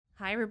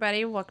Hi,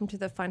 everybody. Welcome to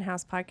the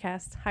Funhouse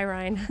Podcast. Hi,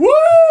 Ryan. Woo!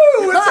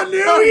 It's a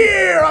new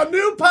year, a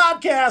new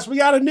podcast. We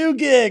got a new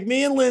gig.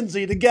 Me and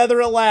Lindsay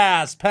together at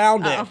last.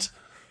 Pound it.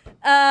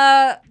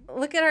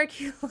 Look at our.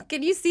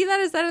 Can you see that?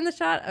 Is that in the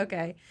shot?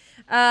 Okay.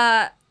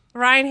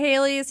 Ryan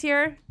Haley is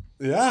here.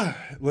 Yeah,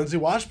 Lindsay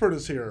Washburn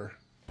is here.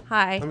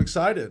 Hi. I'm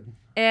excited.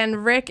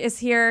 And Rick is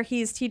here.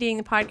 He's TDing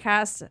the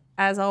podcast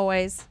as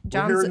always.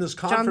 We're here in this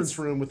conference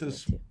room with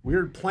this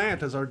weird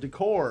plant as our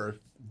decor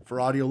for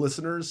audio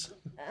listeners.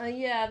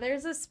 Yeah,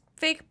 there's this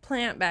fake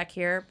plant back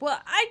here. Well,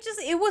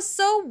 it was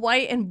so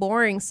white and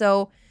boring.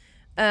 So,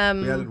 we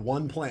added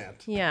one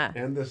plant. Yeah.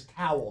 And this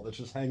towel that's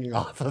just hanging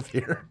off of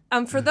here.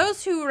 For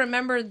those who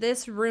remember,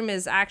 this room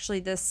is actually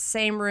the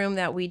same room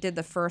that we did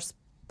the first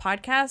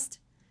podcast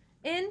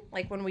in,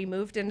 like when we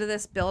moved into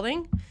this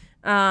building.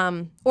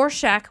 Or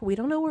shack. We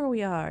don't know where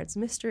we are. It's a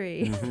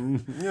mystery.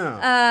 Mm-hmm.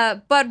 Yeah.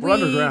 But we're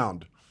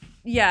underground.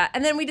 Yeah.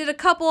 And then we did a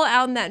couple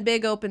out in that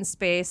big open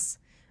space.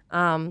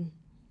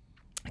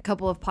 A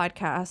couple of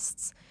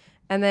podcasts.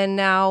 And then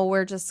now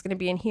we're just going to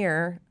be in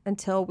here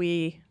until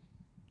we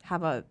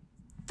have a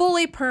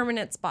fully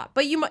permanent spot.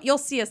 But you'll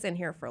see us in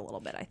here for a little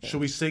bit, I think.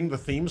 Should we sing the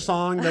theme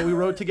song that we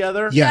wrote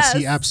together? Yes,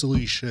 he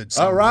absolutely should.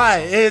 All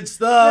right, it's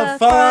the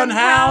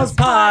Funhouse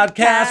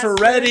Podcast. We're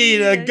ready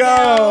to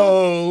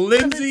go.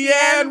 Lindsay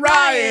and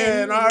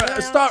Ryan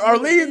are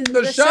leading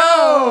the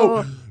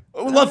show.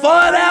 The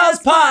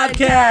Funhouse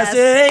Podcast.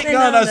 It ain't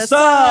gonna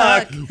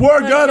suck. We're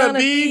gonna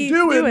be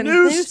doing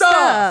new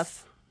stuff.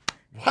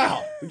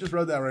 Wow, we just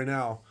wrote that right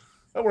now.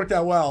 That worked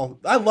out well.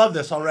 I love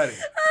this already.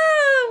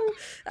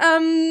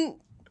 If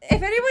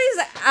anybody's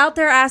out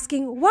there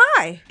asking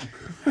why,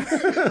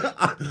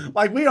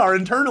 like we are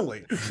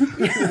internally,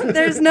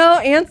 there's no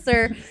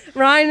answer.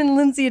 Ryan and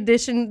Lindsay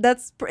edition.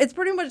 It's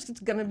pretty much this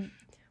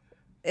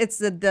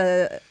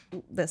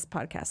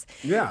podcast.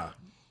 Yeah.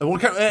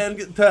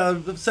 And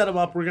to set them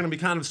up, we're going to be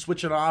kind of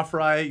switching off,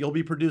 right? You'll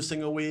be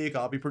producing a week.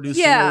 I'll be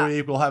producing a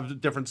week. We'll have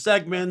different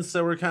segments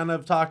that we're kind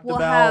of talked about.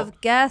 We'll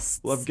have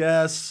guests.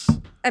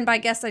 And by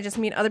guests, I just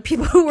mean other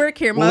people who work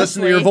here We'll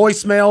listen to your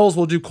voicemails.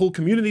 We'll do cool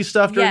community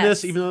stuff during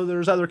this, even though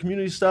there's other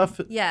community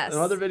stuff in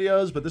other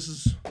videos. But this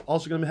is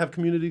also going to have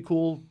community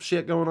cool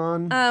shit going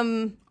on.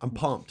 I'm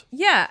pumped.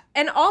 Yeah.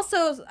 And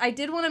also, I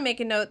did want to make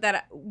a note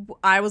that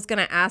I was going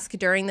to ask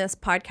during this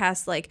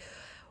podcast, like,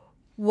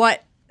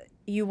 what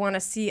you want to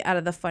see out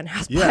of the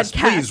Funhouse podcast. Yes,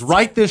 please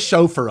write this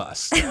show for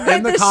us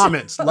in the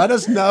comments. Let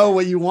us know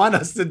what you want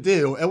us to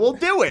do, and we'll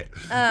do it.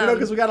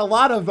 Because we got a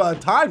lot of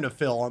time to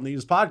fill on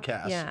these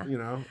podcasts. Yeah.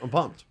 I'm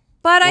pumped.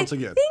 But I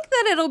think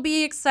that it'll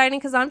be exciting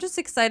because I'm just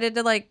excited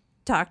to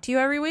talk to you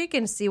every week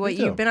and see what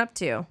you've been up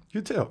to.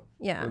 You too.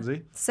 Yeah.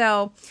 Lindsay.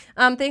 So,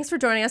 thanks for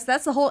joining us.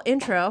 That's the whole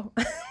intro.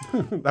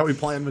 That we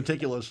planned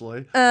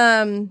meticulously.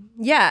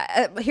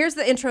 Here's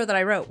the intro that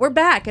I wrote. We're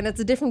back, and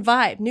it's a different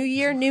vibe. New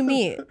year, new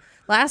me.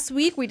 Last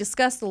week, we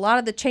discussed a lot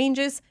of the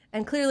changes,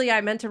 and clearly I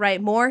meant to write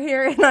more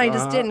here, and I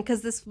just didn't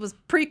because this was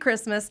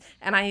pre-Christmas,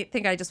 and I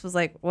think I just was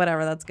like,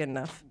 whatever, that's good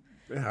enough.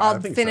 Yeah, I'll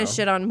finish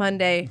it on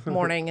Monday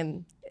morning,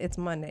 and it's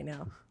Monday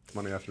now. It's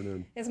Monday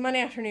afternoon. It's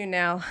Monday afternoon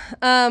now.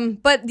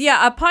 But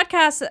yeah, a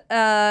podcast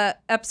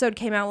episode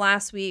came out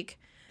last week,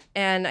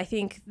 and I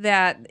think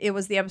that it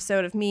was the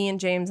episode of me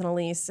and James and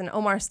Elise, and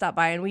Omar stopped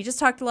by, and we just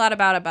talked a lot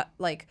about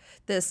like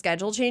the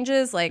schedule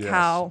changes, like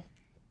how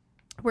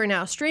we're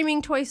now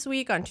streaming twice a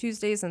week on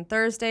Tuesdays and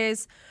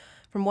Thursdays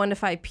from 1 to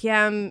 5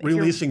 p.m.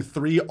 Releasing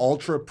 3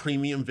 ultra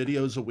premium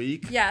videos a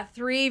week. Yeah,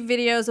 3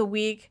 videos a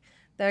week.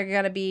 They're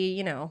going to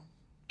be,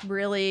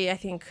 really, I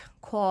think,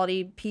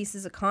 quality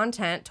pieces of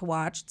content to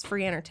watch. It's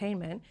free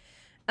entertainment.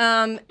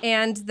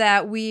 And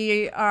that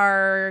we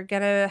are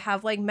going to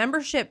have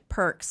membership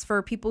perks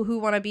for people who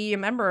want to be a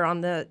member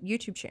on the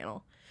YouTube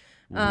channel.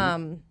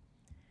 Mm-hmm.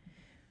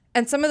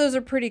 And some of those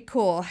are pretty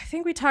cool. I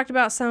think we talked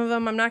about some of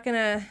them. I'm not going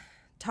to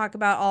talk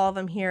about all of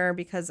them here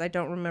because I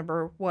don't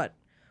remember what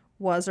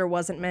was or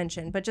wasn't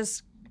mentioned, but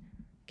just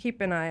keep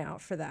an eye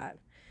out for that.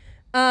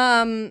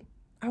 I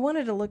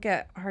wanted to look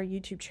at our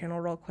YouTube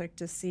channel real quick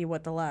to see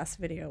what the last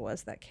video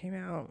was that came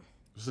out.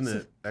 Wasn't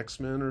it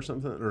X-Men or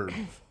something? Or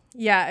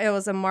yeah, it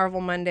was a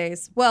Marvel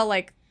Mondays. Well,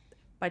 by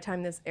the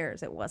time this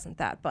airs, it wasn't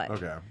that, but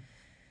okay.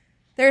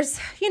 There's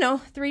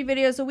 3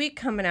 videos a week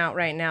coming out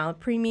right now.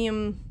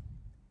 Premium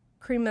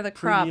cream of the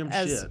crop,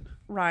 as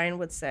Ryan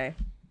would say.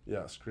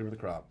 Yes, cream of the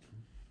crop.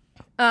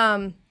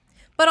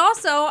 But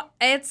also,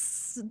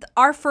 it's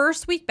our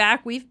first week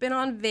back. We've been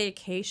on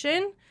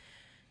vacation,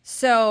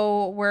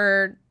 so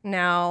we're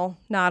now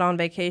not on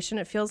vacation.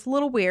 It feels a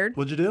little weird.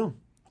 What'd you do?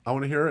 I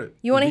want to hear it.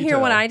 You want to hear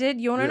what I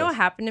did? You want to know what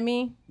happened to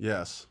me?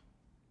 Yes,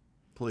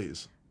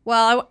 please.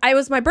 Well, it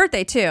was my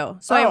birthday too,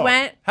 so I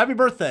went. Happy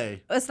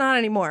birthday! It's not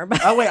anymore.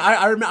 But oh wait,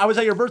 I remember. I was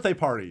at your birthday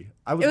party.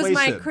 It was wasted.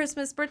 My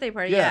Christmas birthday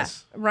party.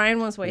 Yes. Yeah, Ryan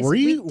was wasted. Were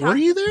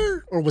you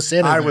there, or was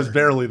Santa? I there? was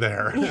barely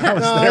there. Yeah. I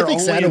was there. I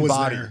think Santa was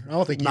body, there. I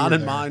don't think not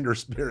in mind or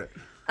spirit.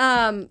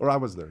 Or I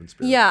was there in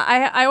spirit. Yeah,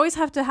 I always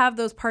have to have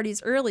those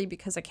parties early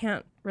because I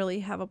can't really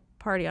have a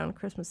party on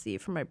Christmas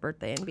Eve for my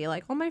birthday and be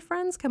like, all my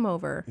friends come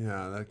over.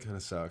 Yeah, that kind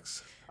of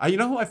sucks. You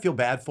know who I feel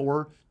bad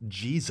for?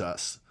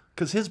 Jesus.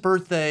 Because his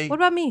birthday... What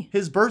about me?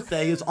 His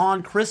birthday is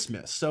on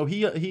Christmas, so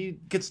he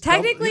gets...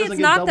 Technically, he doesn't it's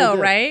get not double though,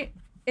 dip. right?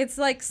 It's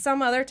like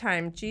some other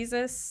time.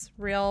 Jesus'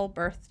 real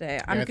birthday.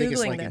 I'm I think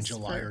it's Googling like this. in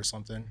July or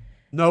something.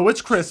 No,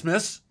 it's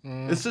Christmas.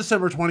 It's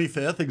December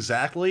 25th,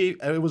 exactly.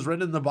 It was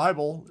written in the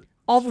Bible.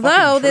 Although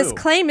fucking this true.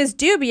 claim is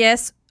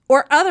dubious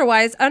or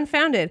otherwise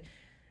unfounded.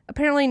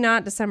 Apparently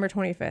not December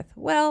 25th.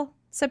 Well,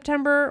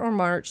 September or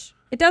March.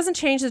 It doesn't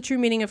change the true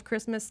meaning of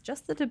Christmas,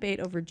 just the debate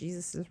over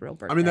Jesus' real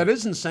birthday. I mean, that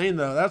is insane,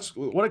 though. That's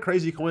what a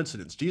crazy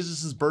coincidence.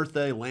 Jesus'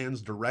 birthday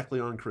lands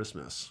directly on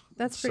Christmas.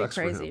 That's pretty Sucks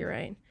for crazy, him.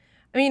 right?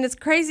 I mean, it's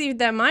crazy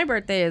that my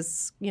birthday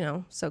is,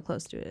 so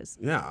close to his.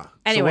 Yeah.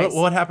 Anyways. So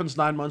what happens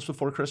 9 months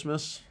before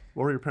Christmas?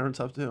 What were your parents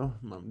up to?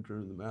 I'm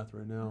doing the math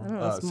right now. I don't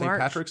know, it's St. March.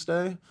 Patrick's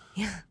Day?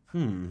 Yeah.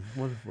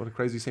 What a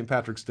crazy St.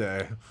 Patrick's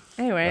Day.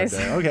 Anyways. That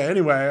day. Okay,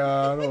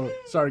 anyway,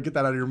 sorry, get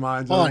that out of your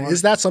minds. Hold on, everyone.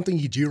 is that something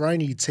you do,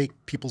 Ryan? You take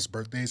people's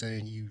birthdays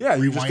and you Yeah,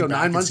 you just rewind go back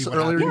 9 and months see what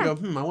earlier and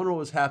happened? you go, I wonder what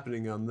was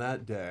happening on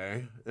that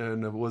day.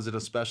 And was it a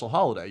special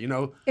holiday?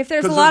 If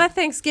there's a 'cause lot of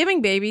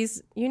Thanksgiving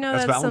babies,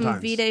 That's that's some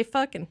Valentine's. V-Day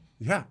fucking.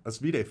 Yeah, that's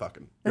V-Day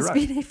fucking. That's You're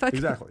right. V-Day fucking.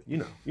 Exactly. You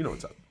know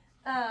what's up.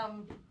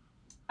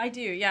 I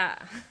do, yeah.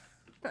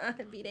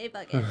 V-Day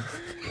fucking.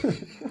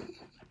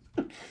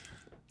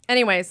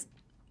 Anyways,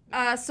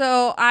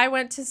 so I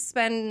went to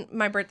spend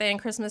my birthday and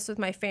Christmas with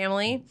my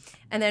family,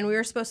 and then we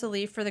were supposed to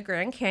leave for the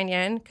Grand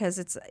Canyon because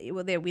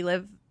they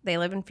live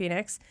in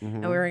Phoenix,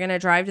 and we were gonna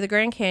drive to the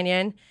Grand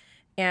Canyon,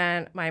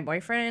 and my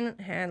boyfriend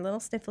had little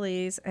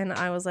snifflies, and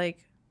I was like,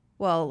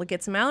 well,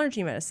 get some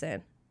allergy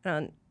medicine.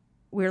 And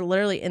we were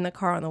literally in the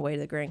car on the way to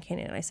the Grand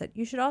Canyon, and I said,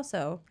 you should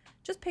also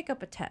just pick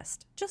up a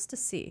test just to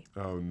see.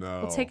 Oh,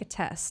 no. We'll take a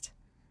test.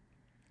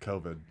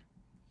 COVID.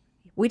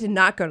 We did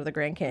not go to the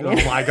Grand Canyon.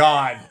 Oh, my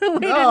God. We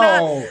did not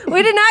go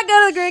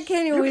to the Grand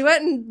Canyon. We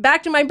went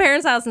back to my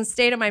parents' house and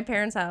stayed at my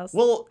parents' house.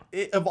 Well,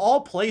 of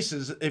all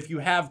places, if you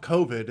have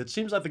COVID, it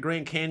seems like the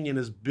Grand Canyon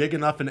is big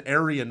enough and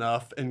airy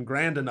enough and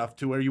grand enough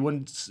to where you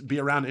wouldn't be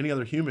around any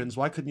other humans.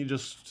 Why couldn't you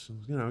just,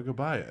 go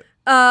by it?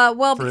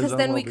 Well, For his because own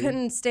then we well-being?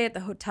 couldn't stay at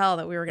the hotel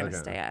that we were going to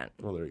Okay. stay at.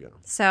 Well, there you go.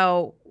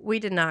 So we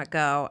did not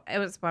go. It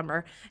was a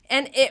bummer.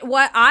 And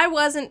what I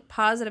wasn't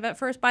positive at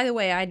first. By the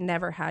way, I'd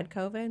never had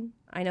COVID.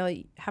 I know.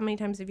 How many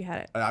times have you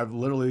had it? I've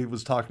literally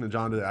was talking to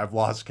John today. I've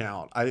lost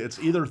count. It's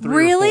either 3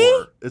 Really?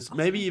 or 4. It's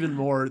maybe even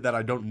more that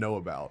I don't know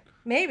about.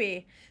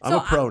 Maybe. I'm a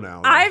pro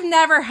now. I've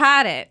never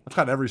had it. I've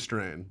had every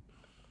strain.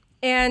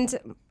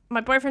 And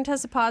my boyfriend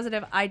tested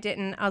positive. I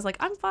didn't. I was like,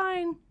 I'm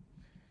fine.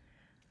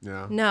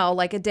 Yeah. No,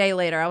 like a day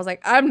later, I was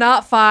like, I'm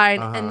not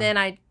fine. Uh-huh. And then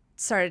I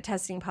started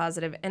testing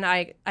positive, and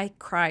I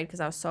cried because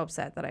I was so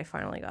upset that I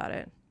finally got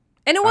it.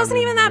 And it wasn't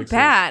mean, even that that makes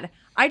bad.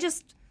 I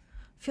just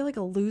feel like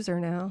a loser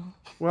now.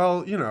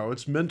 Well,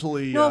 it's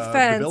mentally No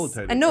offense.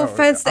 debilitating. And no Oh,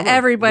 offense I'm to a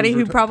everybody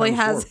loser who probably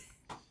times has.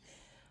 4.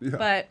 Yeah,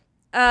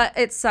 But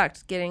it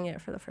sucked getting it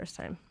for the first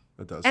time.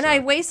 it does. And suck. I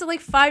wasted like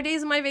 5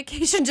 days of my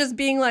vacation just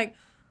being like,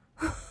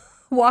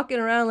 walking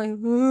around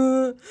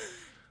like,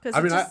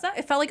 because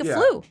it felt like a yeah.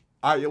 flu.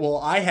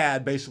 I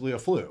had basically a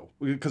flu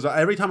because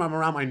every time I'm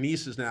around my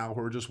nieces now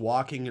who are just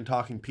walking and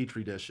talking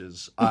petri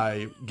dishes,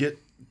 I get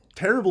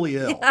terribly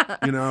ill.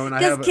 And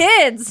I have Because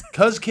kids.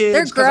 because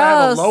They're because I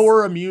have a gross.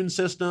 lower immune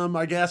system.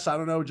 I guess I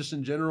don't know. Just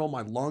in general,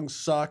 my lungs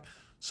suck.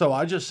 So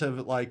I just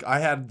have I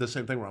had the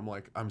same thing where I'm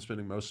like I'm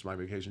spending most of my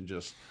vacation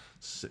just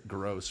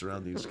gross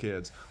around these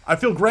kids. I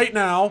feel great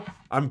now.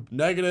 I'm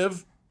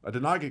negative. I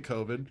did not get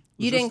COVID. It was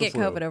You just didn't the get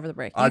flu. COVID over the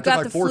break. I You took got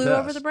like the 4 flu tests.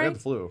 over the I break? had the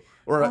flu,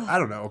 or I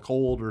don't know, a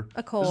cold or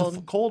A cold.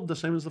 Is cold the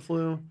same as the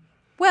flu?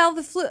 Well,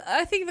 the flu.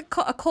 I think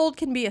a cold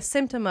can be a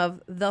symptom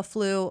of the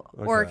flu,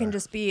 or it Okay. can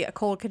just be a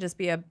cold. Could just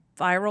be a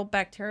viral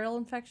bacterial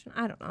infection.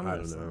 I don't know. I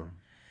don't know.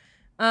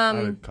 I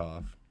had a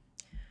cough.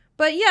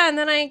 But yeah, and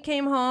then I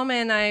came home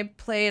and I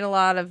played a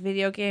lot of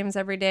video games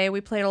every day.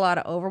 We played a lot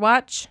of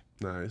Overwatch.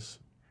 Nice.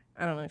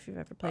 I don't know if you've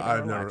ever played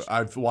I've Overwatch. never.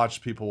 I've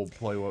watched people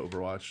play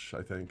Overwatch.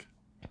 I think.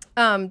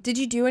 Did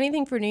you do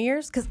anything for New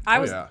Year's? Because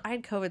I yeah. I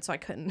had COVID, so I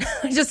couldn't.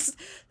 I just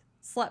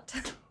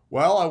slept.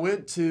 Well, I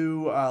went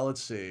to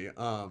let's see.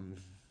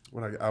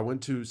 When I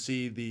went to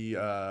see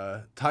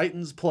the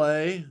Titans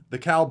play the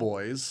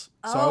Cowboys.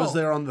 So I was Oh.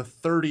 there on the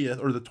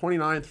 30th or the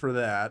 29th for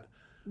that.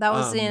 That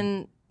was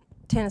in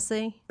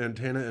Tennessee.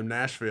 In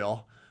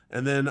Nashville.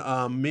 And then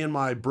me and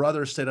my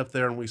brother stayed up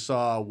there and we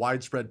saw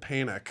Widespread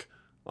Panic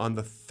on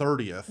the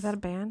 30th. Is that a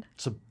band?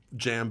 It's a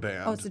jam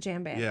band. Oh, it's a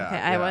jam band. Yeah, Okay,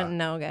 I yeah. wouldn't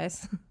know,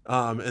 guys.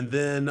 And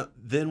then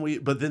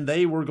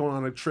they were going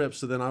on a trip,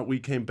 so then we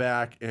came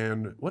back,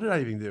 and what did I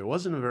even do? It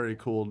wasn't a very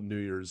cool New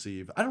Year's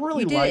Eve. I don't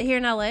really You did like it here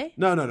in LA?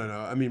 No.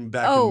 I mean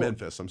back Oh. in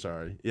Memphis. I'm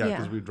sorry. Yeah, Yeah.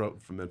 because we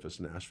drove from Memphis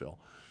to Nashville.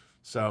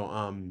 So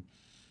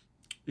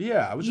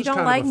yeah, I was You just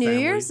don't kind like of a New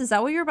family. Year's? Is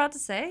that what you're about to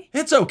say?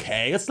 It's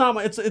okay. It's not.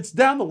 It's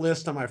down the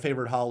list of my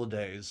favorite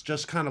holidays.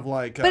 Just kind of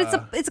like.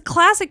 But it's a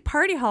classic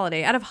party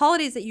holiday. Out of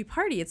holidays that you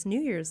party, it's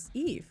New Year's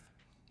Eve.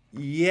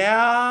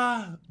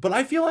 Yeah, but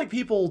I feel like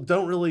people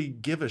don't really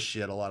give a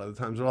shit a lot of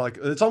the times. They're like,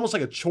 it's almost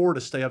like a chore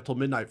to stay up till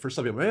midnight for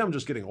some people. Maybe I'm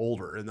just getting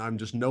older, and I'm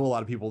just know a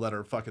lot of people that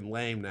are fucking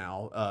lame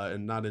now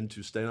and not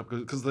into staying up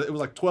because it was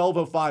like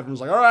 12:05 and it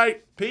was like, all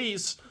right,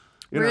 peace.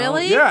 You know?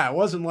 Really? Yeah, it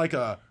wasn't like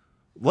a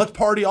let's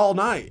party all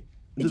night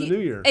into the new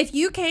year. If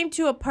you came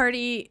to a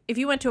party, if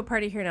you went to a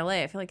party here in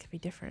LA, I feel like it'd be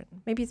different.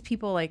 Maybe it's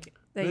people like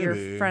that Maybe.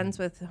 you're friends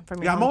with from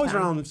your Yeah, I'm always hometown.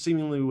 around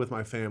seemingly with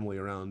my family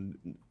around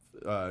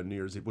New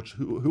Year's Eve,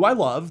 who I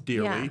love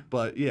dearly, Yeah.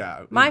 but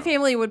yeah. My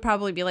family would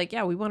probably be like,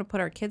 yeah, we want to put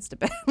our kids to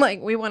bed.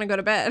 Like, we want to go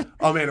to bed.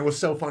 Oh man, it was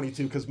so funny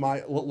too because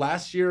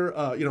last year,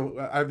 I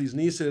have these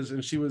nieces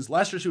and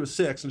last year she was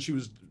 6 and she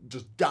was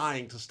just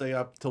dying to stay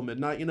up till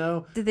midnight.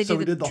 Did they so do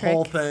we the did the trick?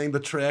 whole thing, the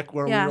trick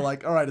where Yeah. we were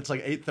like, all right, it's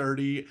like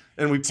 8:30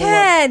 and we pull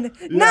 10, up,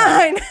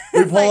 9. we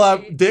It's pull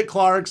like- up Dick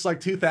Clark's like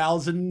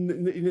 2000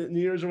 New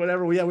Year's or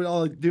whatever. We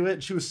all like, do it.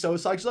 And she was so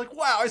psyched. She's like,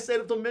 wow, I stayed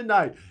up till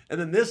midnight. And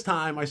then this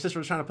time, my sister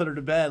was trying to put her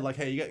to bed. Like,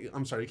 hey,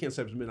 I'm sorry, you can't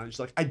stay up till midnight. She's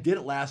like, I did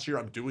it last year.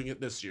 I'm doing it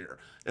this year.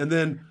 And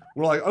then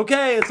we're like,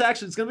 okay,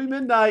 it's gonna be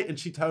midnight. And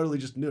she totally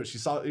just knew it. She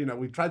saw,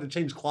 we tried to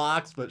change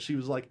clocks, but she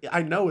was like,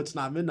 I know it's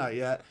not midnight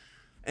yet.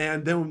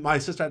 And then my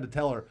sister had to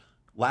tell her,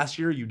 last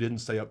year you didn't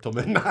stay up till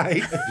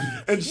midnight.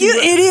 And she You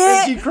idiot!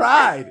 And she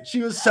cried.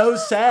 She was so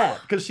sad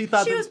because she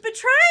thought She that, was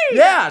betrayed.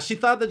 yeah, she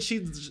thought that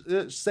she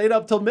stayed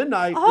up till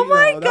midnight. Oh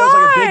my That was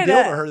like a big deal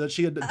God. to her that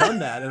she had done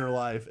that in her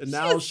life, and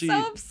now was she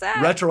so upset.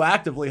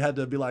 retroactively had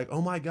to be like,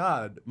 "Oh my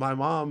God, my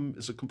mom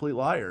is a complete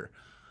liar."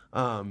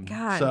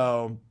 God.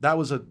 So that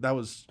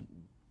was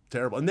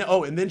terrible.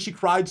 And then she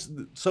cried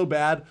so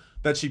bad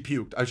that she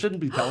puked. I shouldn't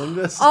be telling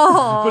this,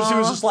 but she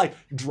was just like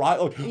dry,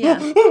 like, Yeah.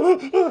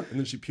 and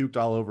then she puked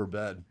all over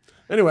bed.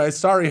 Anyway,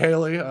 sorry,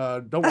 Haley.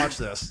 Don't watch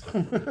this.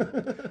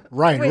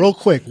 Ryan, Wait. real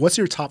quick, what's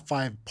your top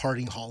 5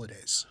 partying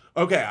holidays?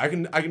 Okay, I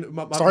can.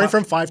 Starting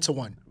from 5 to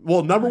 1.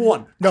 Well, number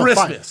one, No,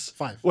 Christmas.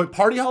 five. Wait,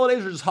 party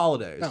holidays or just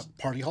holidays? No,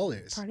 party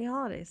holidays. Party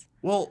holidays.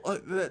 Well,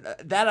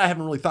 that I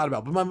haven't really thought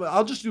about, but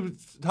I'll just do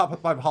top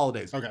 5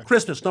 holidays. Okay.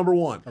 Christmas, number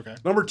 1. Okay.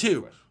 Number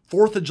 2,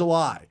 4th of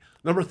July.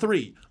 Number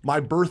 3, my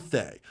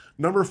birthday.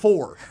 Number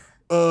 4.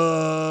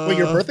 Wait,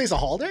 your birthday's a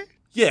holiday?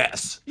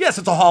 Yes,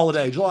 it's a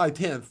holiday, July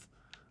 10th.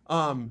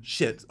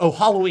 Shit. Oh,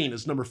 Halloween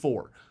is number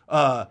 4.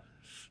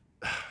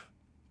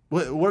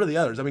 What are the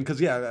others? I mean, because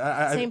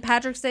St.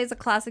 Patrick's Day is a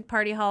classic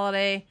party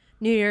holiday.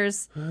 New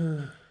Year's.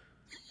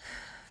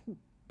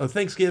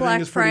 Thanksgiving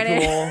Black is pretty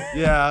Friday. cool.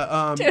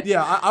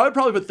 Yeah, I would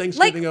probably put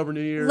Thanksgiving over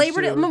New Year's.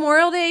 Labor Day, too.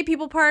 Memorial Day,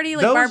 people party,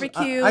 like Those-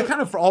 barbecue. I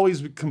kind of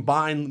always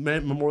combine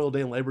Memorial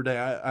Day and Labor Day.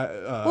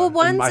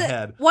 In my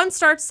head. One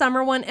starts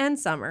summer, one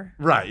ends summer.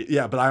 Right,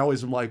 yeah, but I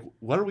always am like,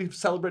 what are we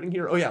celebrating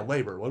here? Oh yeah,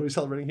 Labor. What are we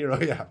celebrating here?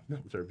 Oh yeah,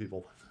 military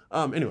people.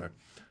 Anyway,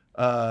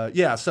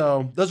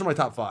 so those are my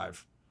top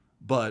 5.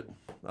 But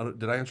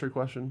did I answer your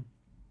question?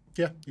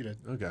 Yeah, you did.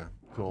 Okay,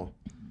 cool.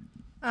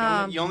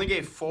 You only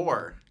gave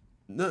 4.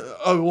 No,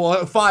 oh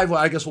well, 5. Well,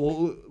 I guess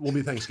will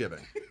be Thanksgiving.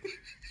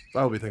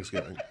 That will be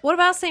Thanksgiving. What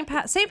about St.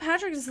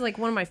 Patrick's is like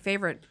one of my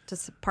favorite to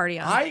party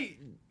on.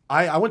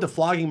 I went to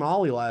Flogging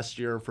Molly last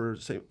year for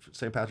St.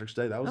 Patrick's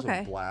Day. That was Okay.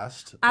 a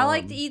blast. I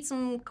like to eat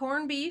some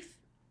corned beef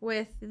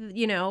with,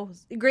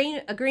 a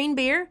green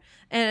beer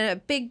and a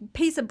big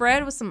piece of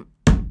bread with some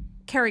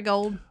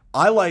Kerrygold.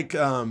 I like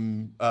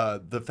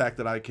the fact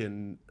that I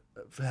can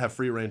have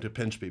free reign to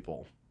pinch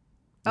people.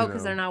 Oh,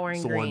 'cause they're not wearing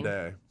it's the one green.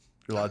 day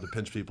you're allowed to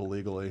pinch people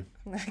legally.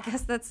 I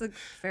guess that's a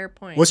fair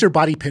point. What's your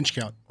body pinch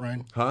count,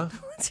 Ryan? Huh?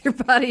 What's your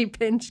body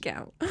pinch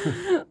count?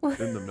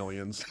 In the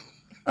millions.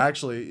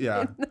 Actually,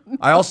 yeah.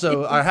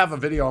 I have a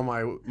video on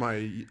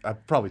my.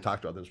 I've probably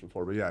talked about this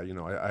before, but yeah,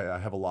 I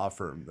have a law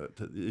firm that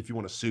if you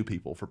want to sue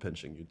people for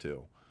pinching you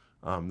too,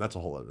 that's a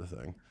whole other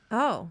thing.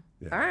 Oh,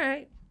 Yeah. all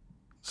right.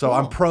 So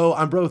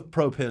I'm both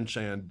pro pinch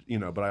and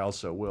but I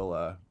also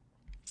will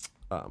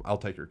I'll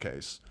take your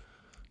case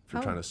if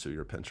you're trying to sue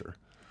your pincher.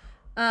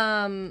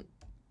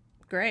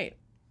 Great.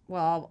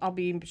 Well, I'll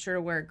be sure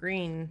to wear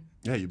green.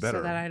 Yeah, you better.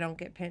 So that I don't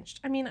get pinched.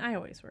 I mean, I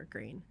always wear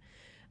green.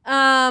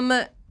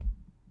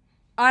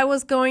 I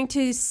was going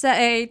to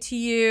say to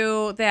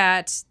you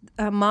that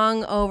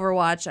among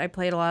Overwatch, I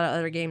played a lot of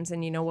other games,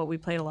 and you know what we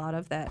played a lot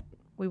of that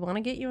we want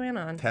to get you in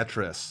on?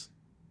 Tetris.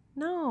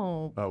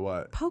 No. Oh,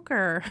 what?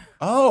 Poker.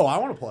 Oh, I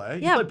want to play.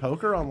 Yeah. You play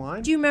poker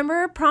online? Do you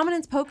remember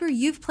Prominence Poker?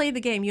 You've played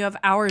the game. You have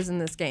hours in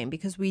this game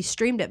because we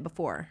streamed it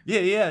before. Yeah.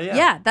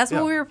 Yeah, that's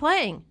what we were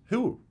playing.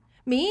 Who?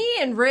 Me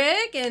and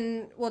Rick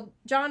and,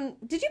 John.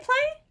 Did you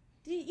play?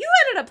 You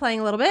ended up playing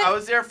a little bit. I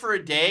was there for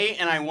a day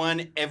and I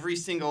won every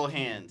single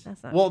hand.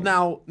 That's not Well,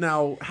 true.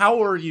 now,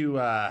 how are you?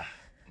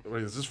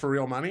 Wait, is this for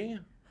real money?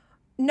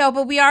 No,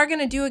 but we are going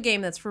to do a game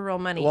that's for real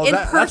money. Well, in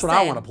that's person. what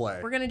I wanna play.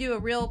 We're going to do a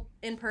real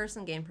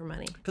in-person game for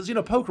money. Because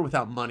poker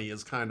without money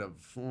is kind of.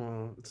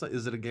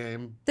 Is it a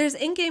game? There's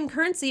in-game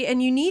currency,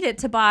 and you need it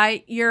to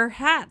buy your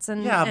hats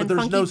and Yeah, but and there's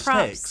funky no props.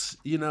 stakes.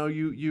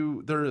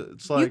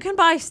 It's like You can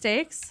buy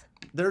stakes.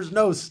 there's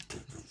no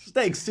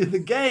stakes to the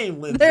game,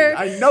 Lindsay. There-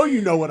 I know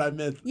you know what I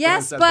meant. when I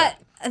Yes, said but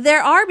that.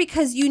 there are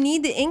because you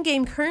need the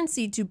in-game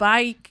currency to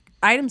buy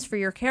items for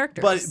your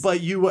characters.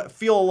 But you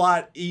feel a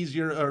lot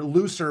easier or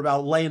looser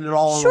about laying it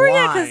all on sure, the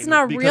line. yeah, because it's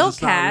not real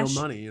cash.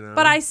 Not real money, you know?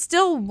 But I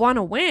still want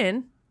to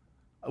win.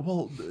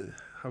 Well,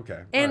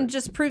 okay. And right.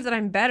 just prove that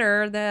I'm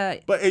better.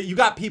 But you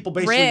got people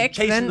basically Rick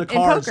chasing the in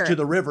cards poker. to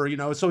the river, you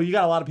know. So you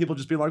got a lot of people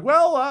just being like,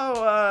 well,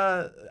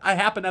 I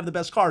happen to have the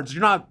best cards.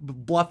 You're not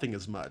bluffing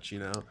as much, you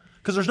know,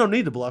 because there's no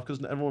need to bluff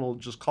because everyone will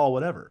just call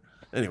whatever.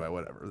 Anyway,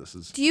 whatever. This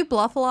is. Do you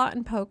bluff a lot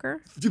in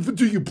poker?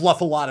 Do you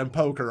bluff a lot in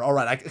poker? All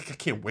right, I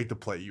can't wait to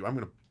play you. I'm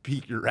gonna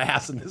beat your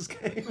ass in this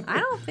game. I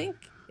don't think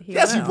he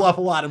Yes, will. you bluff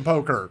a lot in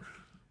poker.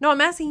 No, I'm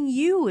asking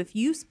you if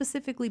you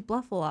specifically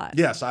bluff a lot.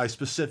 Yes, I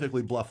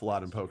specifically bluff a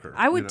lot in poker.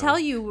 I would know. tell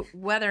you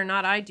whether or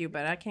not I do,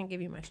 but I can't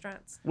give you my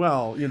strats.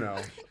 Well, you know,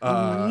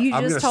 You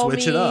I'm just gonna told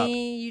switch me. it up.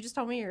 You just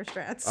told me your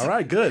strats. All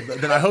right, good.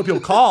 Then I hope you'll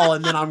call,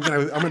 and then I'm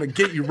gonna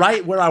get you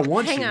right where I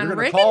want Hang you. on, You're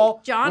gonna Rick call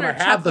and John when are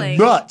I have chuckling.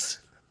 the nuts.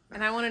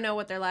 And I want to know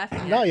what they're laughing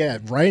at. No, yeah,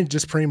 Ryan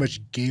just pretty much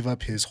gave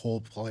up his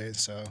whole play.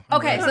 So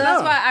Okay, so No, that's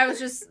no. why I was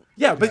just.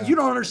 Yeah, but you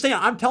don't understand.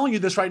 I'm telling you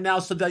this right now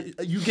so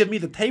that you give me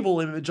the table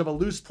image of a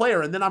loose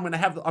player, and then I'm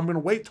gonna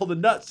wait till the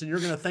nuts, and you're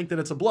gonna think that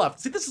it's a bluff.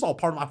 See, this is all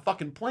part of my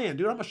fucking plan,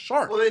 dude. I'm a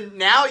shark. Well, then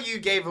now you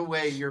gave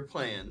away your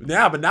plan.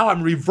 Yeah, but now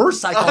I'm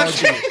reverse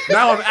psychology. Okay.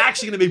 Now I'm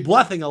actually going to be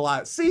bluffing a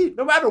lot. See,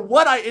 no matter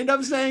what I end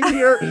up saying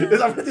here, is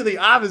I'm going to do the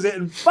opposite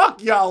and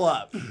fuck y'all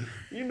up.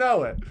 You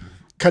know it.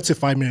 Cut to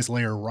 5 minutes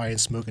later, Ryan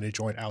smoking a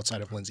joint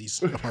outside of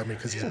Lindsay's apartment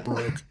because he's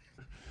broke.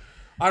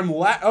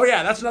 Oh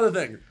yeah, that's another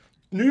thing.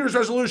 New Year's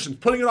resolutions,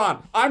 putting it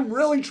on. I'm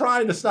really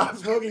trying to stop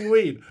smoking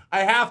weed.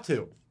 I have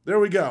to. There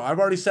we go. I've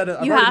already said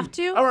it. You have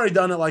to? I've already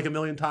done it like a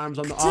million times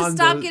on the To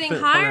stop getting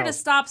high or to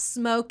stop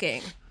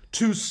smoking?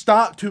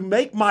 To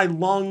make my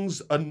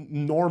lungs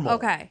normal.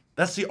 Okay.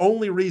 That's the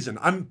only reason.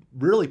 I'm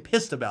really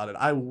pissed about it.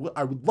 I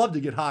would love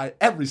to get high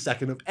every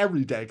second of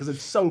every day because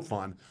it's so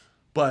fun.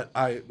 But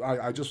I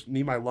just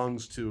need my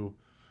lungs to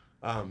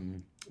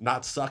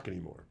not suck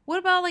anymore. What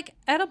about like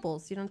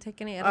edibles? You don't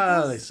take any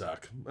edibles? They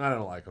suck. I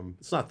don't like them.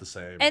 It's not the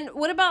same. And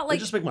what about They like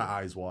just make my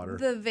eyes water.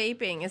 the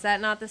vaping? Is that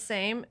not the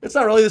same? It's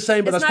not really the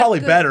same, but It's that's not probably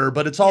good. better.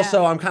 But it's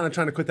also Yeah. I'm kind of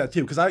trying to quit that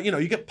too because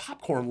you get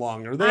popcorn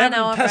lung or they I haven't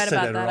know, I've read tested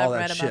about it or that, all I've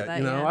that read shit. about that,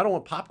 You know, yeah. I don't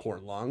want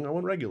popcorn lung. I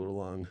want regular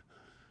lung.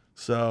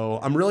 So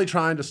I'm really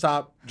trying to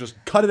stop, just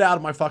cut it out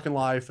of my fucking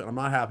life, and I'm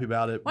not happy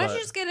about it. Why don't but you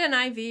just get an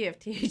IV of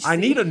THC? I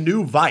need a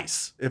new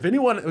vice. If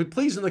anyone,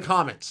 please in the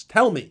comments,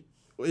 tell me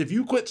if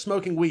you quit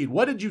smoking weed,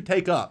 what did you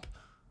take up,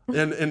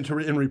 and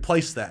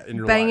replace that in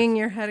your banging life?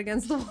 your head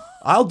against the wall.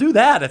 I'll do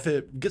that if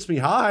it gets me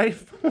high.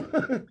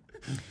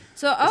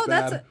 So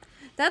bad.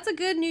 that's a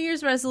good New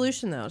Year's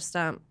resolution though.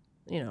 Stop,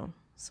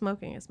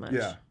 smoking as much.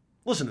 Yeah.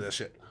 Listen to this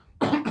shit.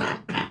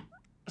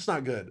 That's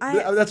not good.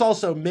 I- That's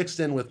also mixed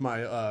in with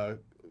my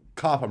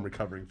cough I'm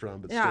recovering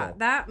from, but Yeah, still.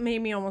 that made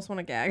me almost want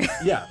to gag.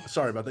 Yeah,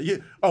 sorry about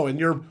that. And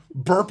you're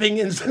burping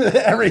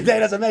every day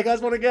doesn't make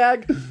us want to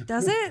gag?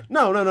 Does it?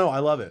 No, I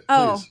love it.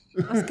 Oh,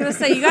 Please. I was gonna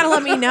say you gotta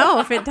let me know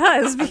if it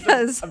does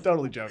because I'm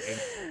totally joking.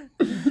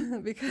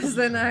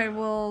 then I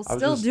will I was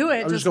still do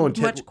it I was just going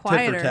much tit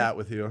quieter. for tat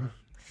with you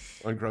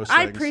on gross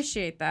I things.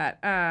 appreciate that.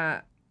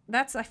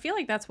 I feel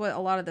like that's what a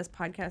lot of this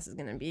podcast is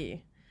gonna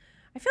be.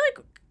 I feel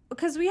like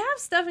because we have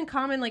stuff in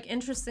common, like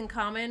interests in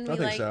common. I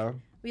think so.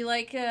 We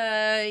like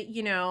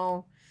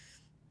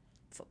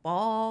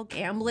football,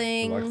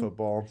 gambling. We like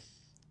football.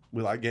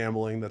 We like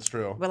gambling. That's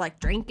true. We like We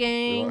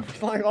drinking.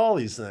 like all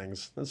these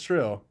things. That's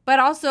true. But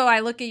also, I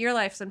look at your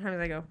life sometimes.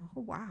 I go,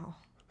 oh wow.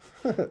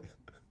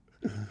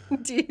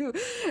 Do you?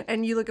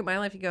 And you look at my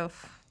life. You go,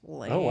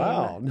 lame. Oh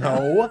wow,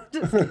 no.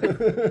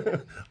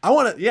 I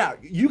want to. Yeah,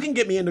 you can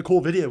get me into cool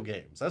video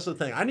games. That's the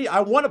thing.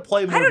 I want to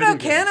play more. I don't know.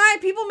 video Can games. I?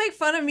 People make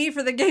fun of me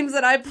for the games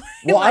that I play.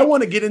 Well, I like,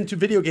 want to get into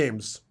video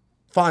games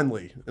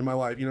finally in my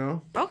life. You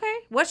know, Okay,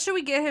 what should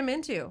we get him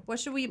into? What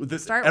should we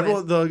start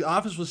everyone, with? the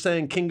office was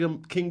saying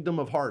Kingdom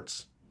of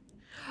Hearts.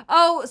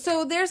 Oh,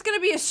 so there's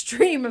gonna be a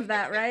stream of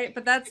that, right?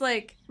 But that's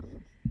like.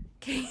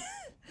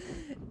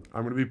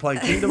 I'm going to be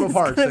playing Kingdom of It's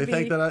Hearts. gonna They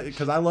think be- that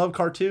because I love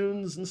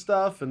cartoons and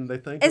stuff, and they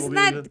think Isn't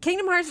it'll be that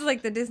Kingdom Hearts is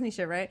like the Disney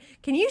shit, right?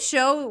 Can you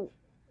show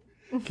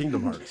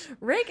Kingdom Hearts.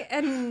 Rick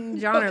and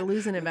John are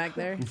losing it back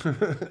there?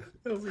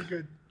 Those are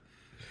good.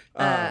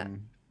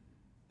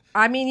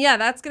 I mean, yeah,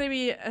 that's gonna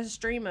be a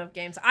stream of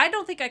games. I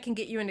don't think I can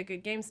get you into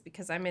good games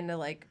because I'm into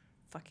like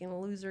fucking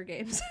loser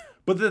games.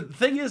 But the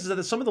thing is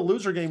that some of the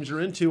loser games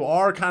you're into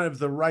are kind of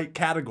the right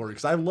category.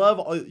 Because I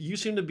love, you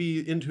seem to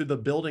be into the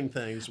building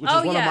things, which is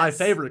one of my yes.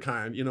 favorite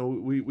kind. You know,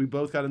 we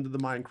both got into the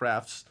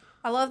Minecrafts.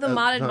 I love the Uh,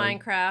 modded no.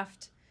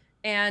 Minecraft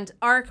and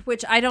Ark,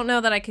 which I don't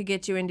know that I could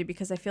get you into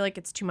because I feel like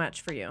it's too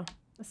much for you.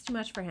 It's too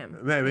much for him.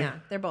 Maybe. Yeah,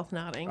 they're both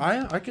nodding.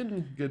 I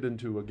can get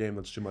into a game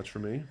that's too much for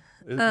me.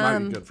 It might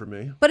be good for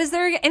me. But is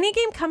there any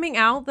game coming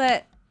out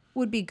that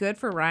would be good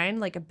for Ryan,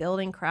 like a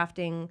building,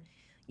 crafting,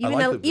 even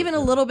like a, the even a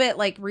building. little bit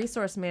like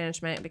resource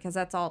management because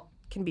that's all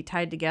can be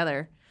tied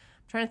together.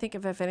 I'm trying to think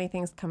of if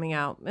anything's coming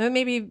out.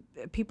 Maybe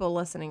people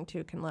listening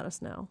to can let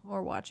us know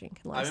or watching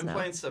can let I've us been know.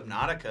 playing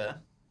Subnautica.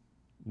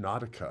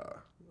 Nautica.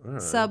 All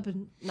right.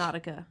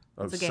 Subnautica.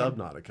 Oh, It's a game.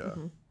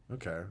 Subnautica.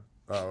 Okay.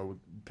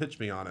 Pitch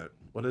me on it.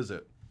 What is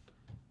it?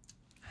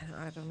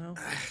 I don't know.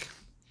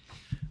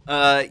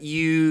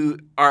 You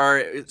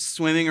are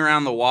swimming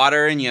around the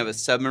water, and you have a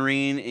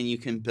submarine, and you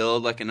can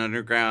build like an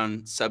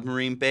underground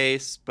submarine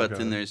base. But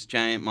then there's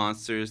giant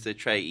monsters that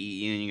try to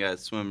eat you, and you gotta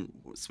swim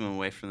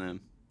away from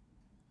them.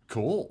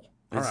 Cool.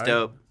 That's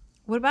dope.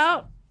 What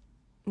about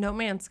No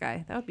Man's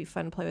Sky? That would be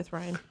fun to play with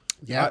Ryan.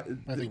 Yeah,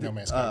 I think No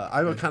Man's Sky. I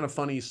have a kind of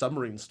funny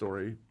submarine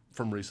story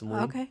from recently.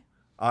 Okay.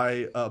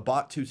 I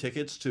bought 2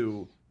 tickets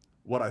to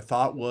what I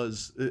thought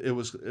was it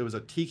was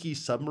a tiki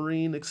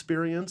submarine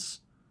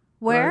experience.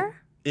 Where? Right?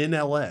 In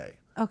LA.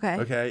 Okay.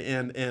 Okay.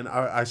 And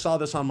I saw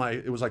this on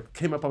it was like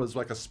came up as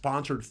like a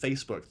sponsored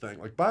Facebook thing.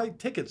 Like buy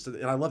tickets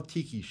and I love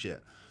tiki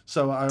shit.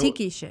 So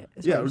tiki shit.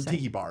 Is Yeah, what you're tiki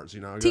saying. bars,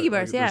 you know. Tiki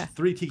bars, There's yeah.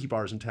 3 tiki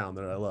bars in town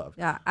that I love.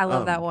 Yeah, I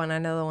love that one. I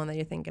know the one that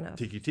you're thinking of.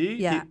 Tiki tea?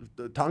 Yeah.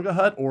 Tonga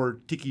Hut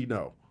or Tiki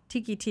No?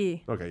 Tiki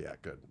tea. Okay, yeah,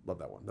 good. Love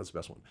that one. That's the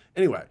best one.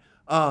 Anyway,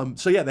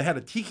 so yeah, they had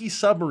a tiki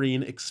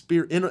submarine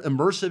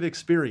immersive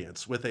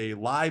experience with a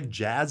live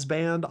jazz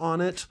band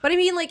on it. But I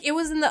mean, like, it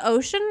was in the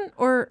ocean,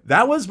 or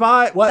That was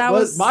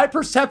my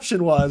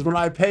perception was when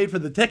I paid for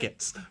the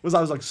tickets. I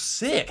was like,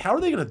 sick. How are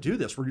they going to do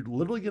this? We're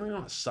literally getting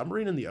on a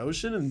submarine in the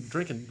ocean and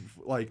drinking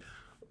like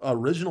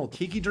original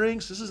tiki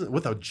drinks. This isn't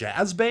with a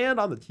jazz band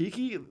on the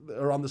tiki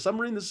or on the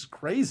submarine. This is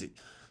crazy.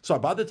 So I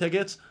bought the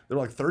tickets. They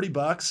were like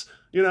 $30,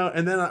 you know,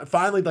 and then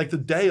finally, like the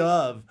day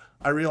of,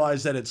 I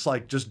realized that it's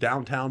like just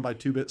downtown by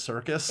 2-Bit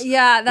Circus.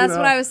 yeah, that's you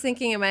what know? I was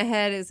thinking in my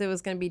head. Is it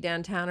was going to be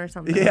downtown or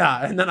something?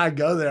 Yeah, and then I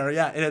go there,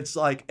 and it's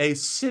like a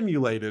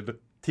simulated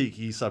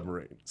tiki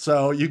submarine.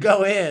 So you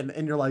go in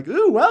and you're like,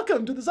 ooh,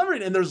 welcome to the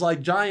submarine. And there's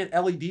like giant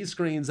LED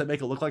screens that make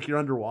it look like you're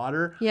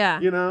underwater. Yeah.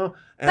 You know?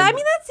 And I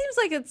mean, that seems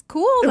like it's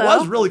cool. it though.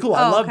 was really cool.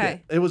 I loved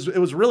okay. it. It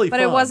was really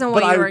But fun. it wasn't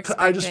what you were I just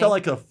expecting. felt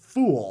like a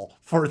fool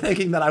for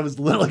thinking that I was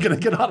literally going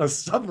to get on a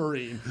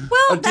submarine.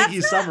 Well, a that's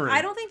tiki not, submarine.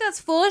 I don't think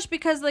that's foolish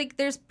because like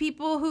there's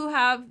people who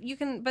have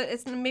but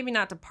it's maybe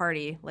not to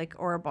party like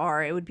or a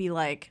bar. It would be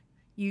like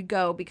you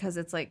go because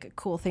it's like a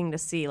cool thing to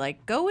see.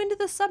 Like go into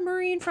the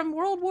submarine from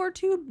World War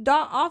II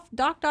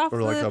docked off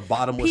Or like the a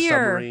bottomless pier.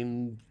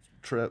 submarine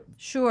trip.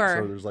 Sure.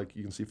 So there's like,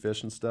 you can see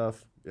fish and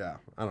stuff. Yeah,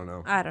 I don't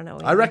know. I don't know.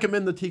 I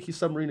recommend the tiki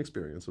submarine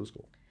experience. It was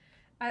cool.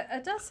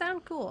 It does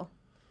sound cool.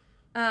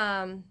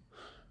 How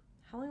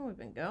long have we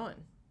been going?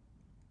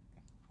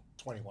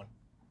 21.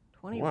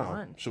 21.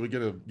 Wow. Should we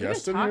get a We've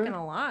guest been in talking here?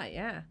 a lot,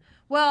 yeah.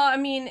 Well, I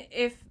mean,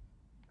 if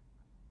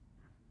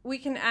we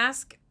can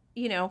ask,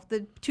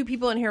 the 2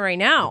 people in here right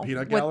now. The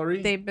Peanut what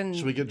Gallery? They've been.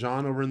 Should we get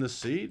John over in this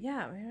seat?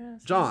 Yeah. We're gonna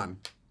ask John,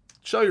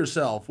 show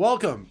yourself.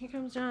 Welcome. Here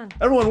comes John.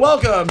 Everyone,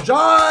 welcome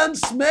John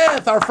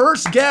Smith, our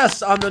first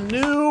guest on the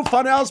new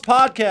Funhouse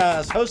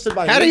podcast, hosted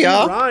by Howdy, Lindsay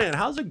y'all. Ryan.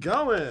 How's it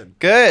going?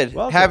 Good.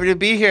 Welcome. Happy to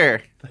be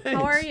here.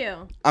 Thanks. How are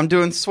you? I'm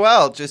doing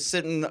swell. Just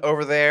sitting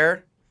over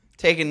there,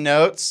 taking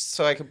notes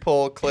so I can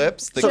pull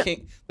clips.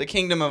 The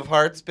Kingdom of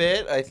Hearts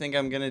bit. I think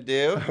I'm gonna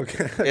do.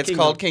 Okay. It's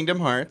called Kingdom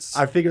Hearts.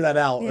 I figured that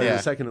out Yeah.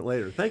 a second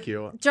later. Thank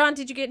you. John,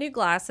 did you get new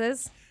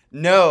glasses?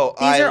 No,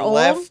 These are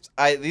old?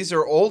 These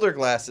are older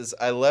glasses.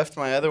 I left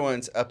my other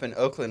ones up in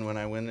Oakland when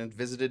I went and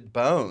visited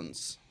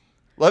Bones.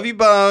 Love you,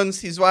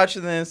 Bones. He's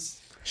watching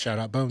this. Shout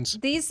out Bones.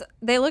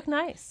 They look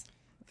nice.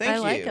 Thank I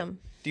you. like them.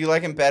 Do you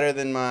like them better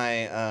than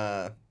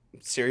my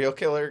serial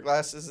killer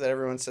glasses that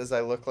everyone says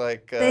I look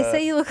like? They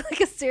say you look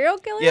like a serial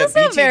killer. yeah, That's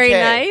not very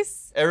BTK.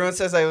 nice. Everyone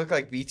says I look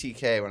like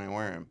BTK when I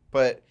wear them,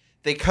 but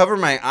they cover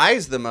my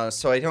eyes the most,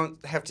 so I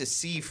don't have to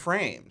see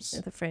frames.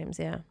 The frames,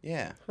 yeah.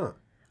 Yeah. Huh.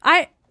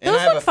 And Those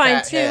I have look a fine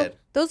fat too. head.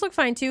 Those look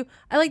fine too.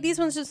 I like these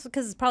ones just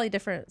because it's probably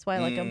different. That's why I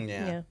like them.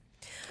 Yeah.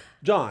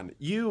 John,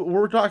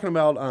 we're talking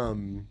about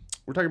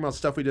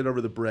stuff we did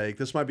over the break.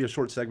 This might be a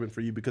short segment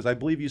for you because I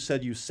believe you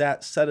said you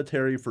sat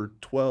sedentary for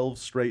 12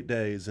 straight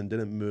days and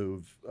didn't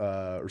move,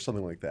 or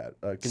something like that.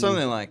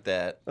 Something like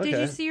that. Did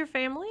Okay. you see your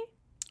family?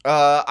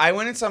 I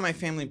went and saw my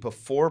family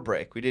before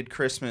break. We did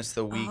Christmas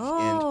the weekend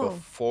Oh.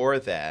 before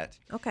that.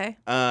 Okay.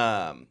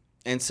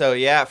 And so,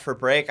 yeah, for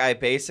break, I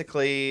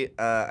basically,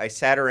 I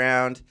sat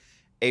around.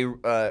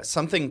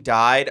 Something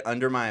died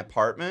under my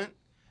apartment.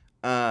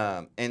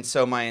 And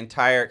so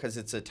because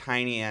it's a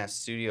tiny ass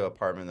studio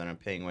apartment that I'm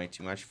paying way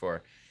too much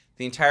for,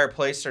 the entire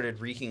place started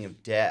reeking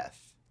of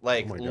death.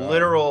 Like Oh my God.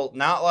 literal,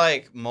 not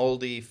like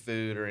moldy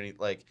food or any,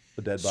 like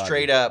A dead body.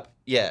 straight up,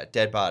 yeah,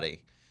 dead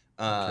body.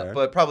 Okay.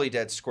 But probably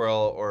dead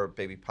squirrel or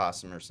baby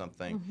possum or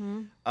something.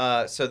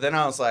 Mm-hmm. So then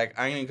I was like,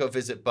 I'm going to go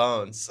visit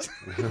Bones.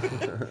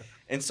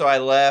 And so I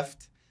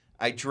left.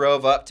 I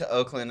drove up to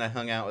Oakland. I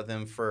hung out with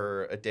him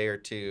for a day or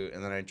two,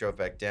 and then I drove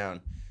back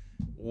down.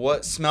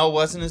 Smell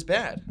wasn't as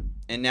bad,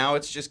 and now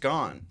it's just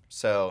gone.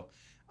 So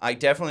I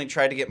definitely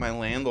tried to get my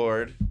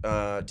landlord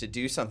to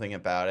do something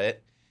about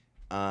it.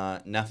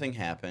 Nothing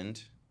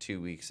happened. 2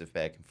 weeks of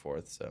back and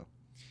forth. So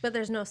But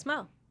there's no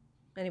smell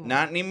anymore.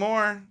 not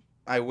anymore.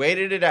 I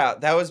waited it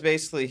out. That was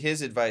basically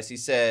his advice. He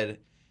said,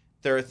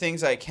 there are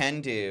things I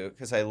can do,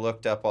 because I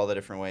looked up all the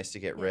different ways to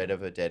get rid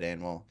of a dead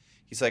animal.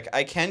 He's like,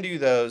 I can do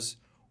those,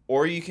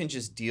 or you can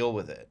just deal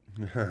with it.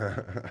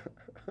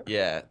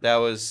 Yeah, that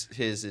was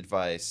his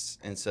advice,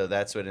 and so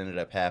that's what ended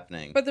up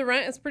happening. But the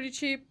rent is pretty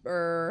cheap,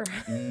 or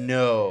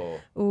No.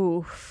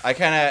 ooh. I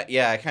kind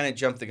of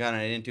jumped the gun.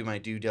 I didn't do my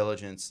due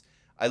diligence.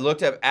 I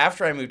looked up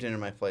after I moved into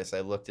my place.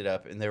 I looked it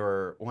up, and there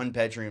were 1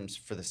 bedrooms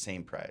for the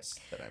same price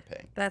that I'm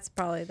paying. That's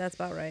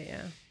about right.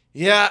 Yeah.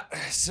 Yeah.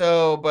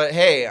 So, but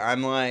hey,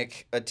 I'm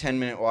like a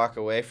 10-minute walk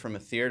away from a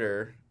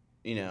theater.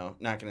 You know,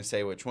 not gonna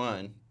say which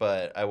one,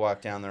 but I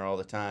walk down there all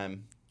the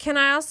time. Can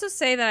I also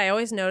say that I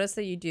always notice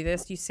that you do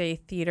this? You say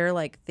theater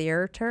like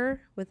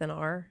theater with an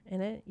R in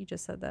it. You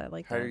just said that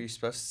like. How that. are you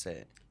supposed to say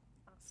it?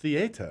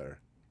 Theater.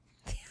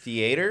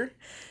 Theater?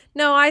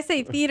 No, I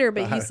say theater,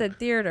 but you said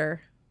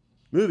theater.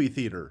 Movie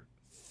theater.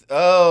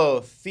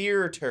 Oh,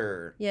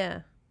 theater.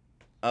 Yeah.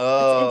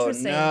 Oh,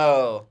 interesting.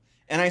 no.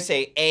 And I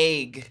say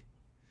egg.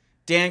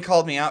 Dan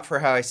called me out for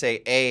how I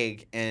say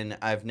egg, and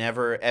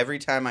every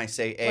time I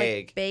say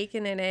egg. Like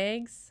bacon and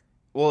eggs.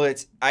 Well,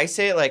 I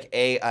say it like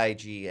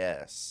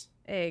AIGS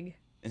Egg.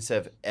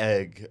 instead of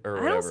egg or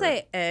whatever. I don't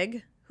say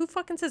egg. Who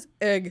fucking says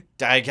egg?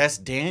 I guess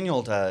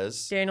Daniel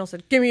does. Daniel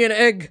said, "Give me an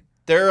egg."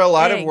 There are a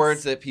lot of Eggs.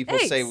 words that people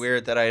say Eggs.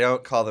 weird that I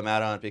don't call them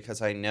out on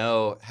because I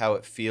know how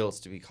it feels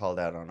to be called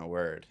out on a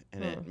word.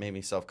 And it made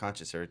me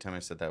self-conscious every time I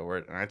said that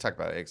word. And I talk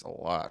about eggs a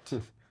lot.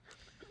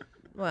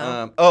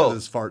 Well, Does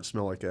his fart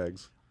smell like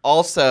eggs?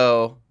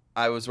 Also,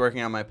 I was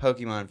working on my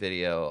Pokemon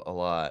video a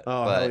lot,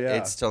 Oh, but hell yeah.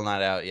 it's still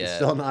not out yet. It's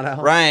still not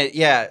out. Ryan,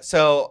 yeah.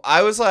 So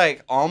I was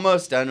like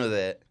almost done with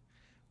it.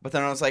 But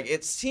then I was like,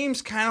 it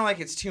seems kind of like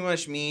it's too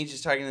much me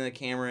just talking to the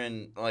camera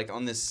and like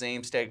on this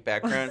same static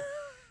background.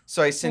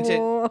 So I sent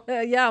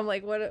it. yeah, I'm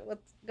like, what?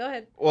 Go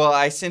ahead. Well,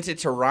 I sent it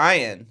to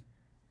Ryan,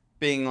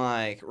 being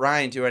like,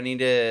 Ryan, do I need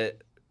to,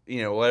 do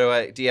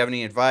you have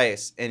any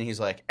advice? And he's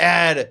like,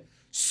 add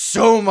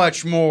so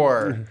much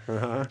more.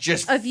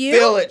 Just Of you?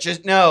 fill it.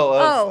 Just no.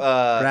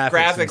 Of,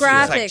 Graphics.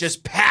 Graphics. He's like,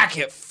 just pack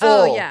it full.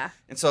 Oh yeah.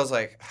 And so I was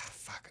like,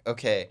 fuck,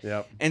 okay.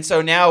 Yep. And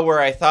so now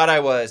where I thought I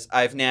was,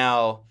 I've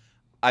now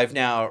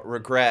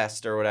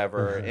regressed or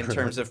whatever in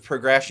terms of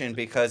progression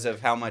because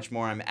of how much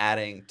more I'm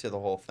adding to the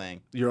whole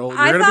thing. You're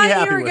I gonna be thought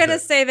happy you were with gonna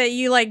it. say that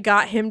you like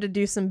got him to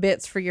do some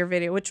bits for your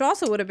video, which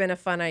also would have been a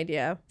fun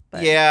idea.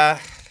 But Yeah,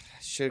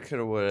 should,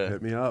 coulda, woulda.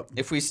 Hit me up.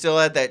 If we still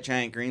had that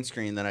giant green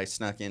screen that I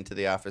snuck into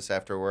the office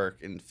after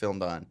work and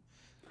filmed on,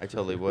 I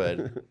totally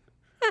would.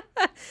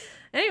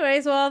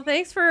 Anyways, well,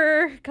 thanks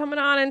for coming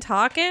on and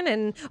talking.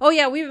 And oh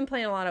yeah, we've been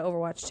playing a lot of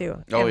Overwatch too.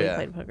 Oh, And we yeah.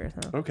 played poker.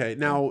 So. Okay,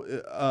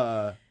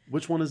 now,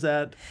 which one is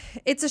that?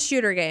 It's a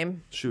shooter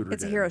game. Shooter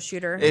It's a game. hero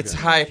shooter. It's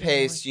high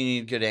paced. You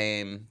need good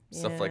aim,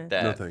 stuff Yeah. like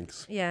that. No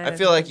thanks. Yeah. I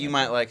feel like you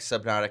might like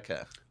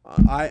Subnautica.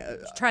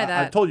 Try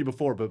that. I've told you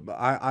before, but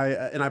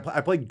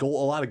I played a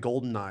lot of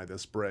GoldenEye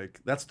this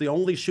break. That's the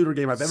only shooter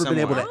game I've ever been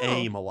able to Somewhat.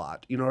 aim a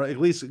lot. At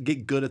least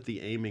get good at the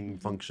aiming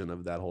function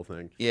of that whole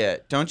thing. Yeah,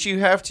 don't you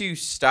have to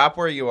stop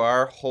where you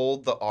are,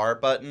 hold the R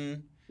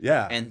button,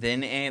 Yeah. and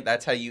then aim?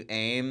 That's how you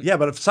aim. Yeah,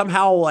 but if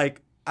somehow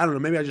I don't know,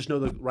 maybe I just know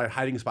the right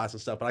hiding spots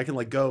and stuff, but I can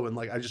go and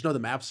I just know the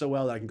map so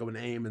well that I can go and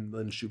aim and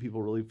then shoot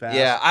people really fast.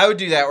 Yeah, I would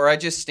do that where I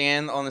just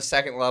stand on the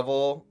second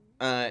level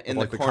in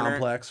like the the corner.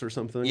 complex or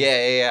something.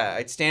 Yeah.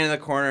 I'd stand in the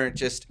corner,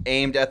 just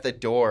aimed at the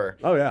door.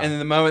 Oh yeah. And then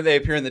the moment they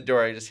appear in the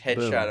door, I just Boom.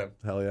 headshot them.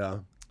 Hell yeah.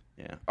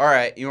 Yeah. All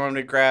right, you want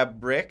me to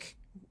grab Rick?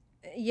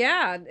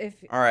 Yeah.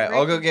 If All right,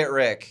 I'll go get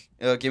Rick.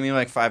 It'll give me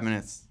like 5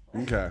 minutes.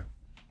 Okay.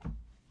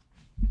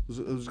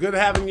 It was good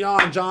having you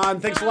on, John.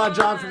 Thanks a lot,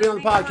 John, for being on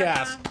the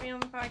podcast.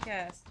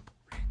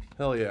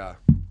 Hell yeah.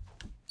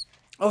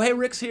 Oh, hey,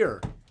 Rick's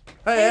here.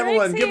 Hey, Hey,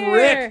 everyone,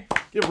 Rick's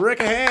give Rick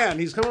a hand.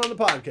 He's coming on the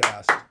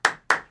podcast.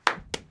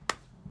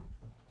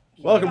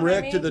 Welcome,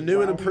 behind Rick, to me? the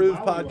new and improved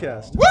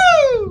podcast.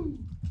 Woo!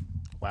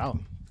 Wow.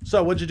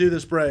 So, what'd you do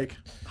this break?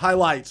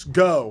 Highlights,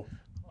 go.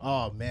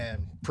 Oh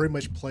man, pretty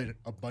much played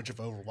a bunch of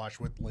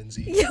Overwatch with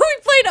Lindsay. Yeah, we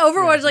played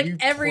Overwatch Yeah, like we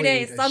every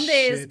day. played a Some shit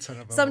days, ton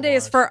of some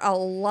days Overwatch. for a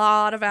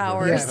lot of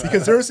hours. Yeah,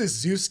 because there was this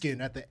Zeus skin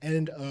at the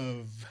end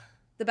of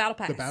The battle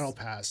pass. the battle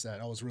pass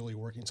that I was really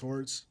working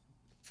towards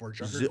for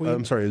Junker Queen.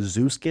 I'm sorry,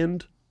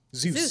 Zeus-skinned?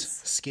 Zeus,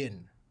 Zeus.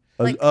 skin.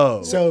 Like,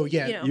 oh. So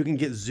yeah. you know. You can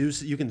get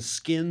Zeus, you can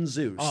skin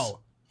Zeus. Oh,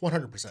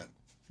 100%.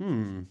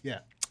 Yeah.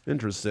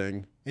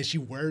 Interesting. And she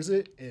wears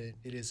it, and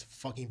it is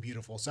fucking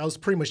beautiful. So I was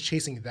pretty much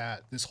chasing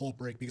that this whole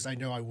break because I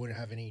know I wouldn't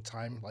have any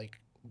time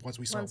once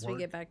we start Once work. we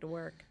get back to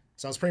work.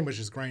 So I was pretty much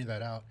just grinding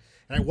that out.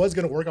 And I was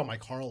gonna work on my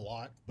car a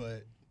lot,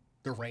 but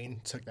the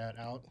rain took that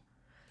out.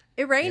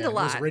 It rained Yeah, a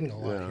lot. It was raining a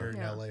lot Yeah. here in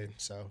Yeah. LA,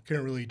 so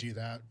couldn't really do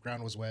that.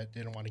 Ground was wet,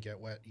 didn't want to get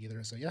wet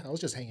either. So yeah, I was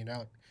just hanging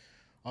out.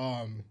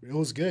 It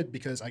was good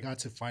because I got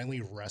to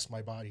finally rest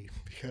my body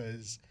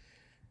because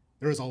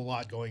there was a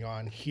lot going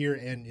on here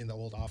and in the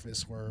old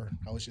office where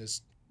I was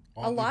just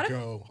on A lot the of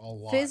go a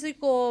lot.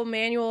 Physical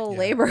manual Yeah.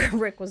 labor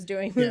Rick was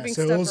doing, Yeah, moving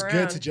so stuff it was around.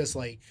 good to just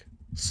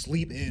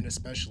sleep in,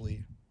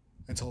 especially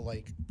until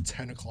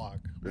 10 o'clock,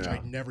 which Yeah. I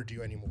never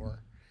do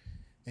anymore.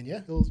 And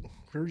yeah, we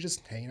were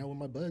just hanging out with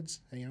my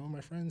buds, hanging out with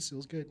my friends. It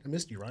was good. I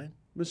missed you, Ryan.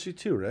 Miss you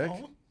too, Rick.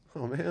 Aw.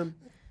 Oh, man.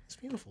 It's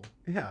beautiful.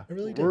 Yeah. I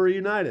really did. We're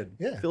reunited.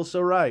 Yeah. Feels so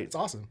right. It's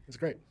awesome. It's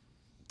great.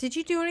 Did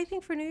you do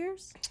anything for New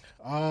Year's?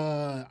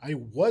 I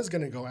was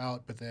gonna go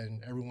out, but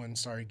then everyone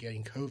started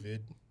getting COVID.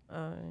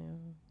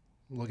 I'm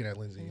I'm looking at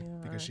Lindsay Yeah,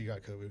 because right. she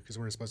got COVID because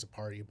we were supposed to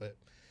party, but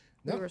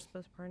We no, were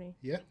supposed to party.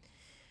 yeah,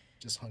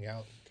 just hung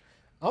out.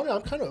 I don't know.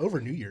 I'm kind of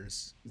over New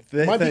Year's.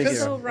 Thank because- you.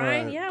 So Ryan,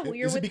 Alright. yeah, well,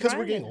 you're Is it with because Ryan,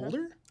 we're getting huh?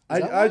 older? Is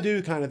that I why?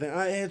 do kind of think.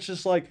 It's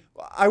just like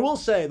I will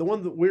say the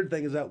weird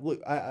thing is that look,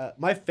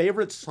 my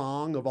favorite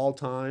song of all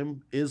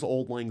time is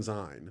 "Old Lang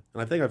Syne,"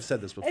 and I think I've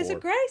said this before. It's a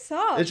great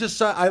song. It's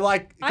just I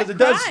like because I it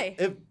does. cry.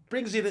 It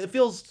brings you. It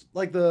feels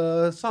like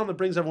the song that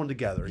brings everyone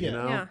together. You Yeah.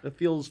 know, Yeah. it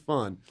feels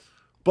fun.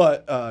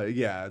 But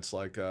yeah, it's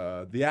like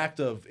the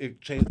act of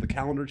the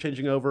calendar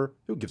changing over.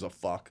 Who gives a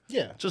fuck?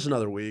 Yeah, It's just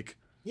another week.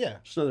 yeah,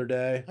 Just another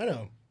day. I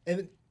know.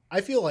 And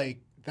I feel like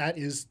that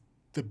is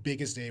the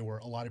biggest day where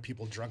a lot of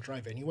people drunk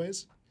drive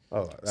anyways.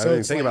 Oh, I So didn't even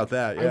it's think like, about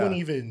that. Yeah. I wouldn't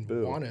even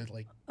Boo. want to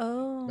like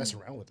oh. mess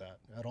around with that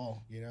at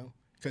all, you know?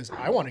 Because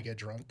I want to get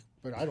drunk,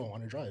 but I don't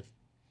want to drive.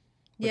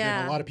 But Yeah.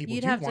 then a lot of people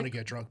you'd do have want to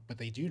get drunk, but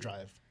they do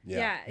drive.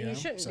 Yeah, You you know?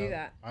 shouldn't So do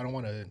that. I don't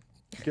want to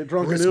Get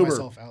drunk in risk Uber.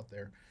 myself out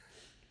there.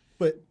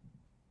 But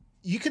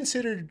you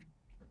considered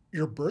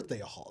your birthday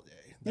a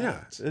holiday. Yeah,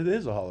 That's- it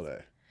is a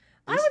holiday.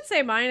 I would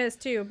say mine is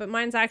too, but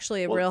mine's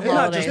actually a Well, real it's not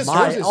holiday. just so-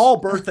 my. Yours is All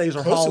birthdays are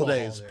personal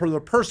holidays. holiday. For the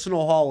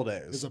personal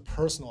holidays. It's a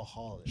personal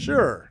holiday.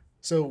 Sure.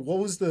 So what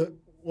was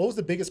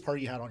the biggest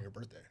party you had on your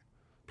birthday?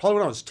 Probably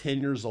when I was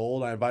 10 years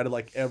old, I invited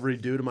like every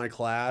dude in my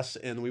class,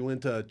 and we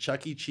went to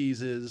Chuck E.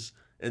 Cheese's,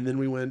 and then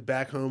we went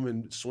back home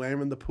and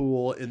swam in the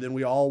pool, and then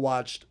we all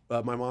watched.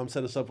 My mom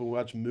set us up and we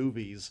watched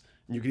movies,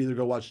 and you could either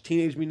go watch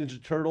Teenage Mutant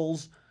Ninja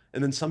Turtles,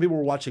 and then some people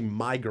were watching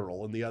My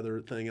Girl and the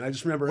other thing, and I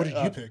just remember. What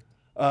did you pick?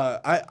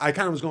 I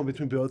kind of was going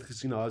between both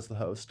because I was the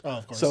host. Oh,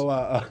 of course.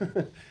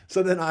 So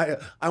so then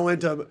I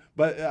went to,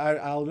 but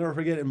I'll never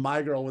forget in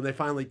My Girl when they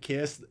finally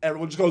kissed,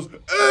 everyone just goes,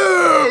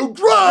 "Ew,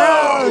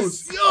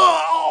 gross!"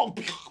 Oh!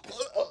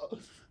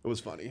 It was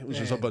funny. It was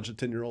just a Man. bunch of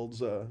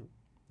 10-year-olds.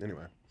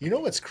 Anyway, You know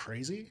what's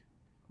crazy?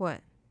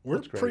 What? We're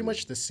That's pretty crazy.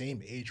 much the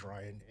same age,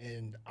 Ryan,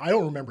 and I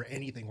don't remember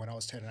anything when I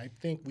was 10. And I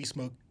think we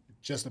smoked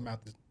just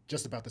about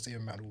the same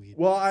amount of weed.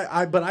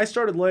 well, but I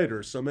started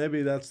later, so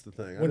maybe that's the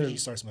thing. When did you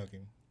start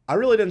smoking? I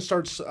really didn't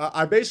start.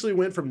 I basically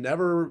went from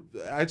never.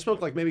 I'd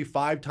smoked like maybe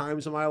 5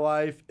 times in my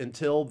life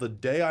until the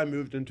day I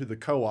moved into the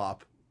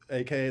co-op,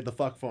 aka the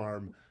fuck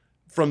farm.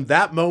 From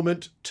that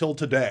moment till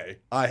today,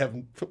 I have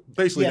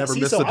basically never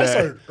missed a I day.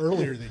 started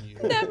earlier than you.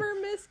 Never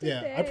missed a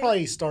Yeah, day. I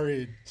probably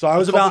started. So I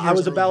was a couple about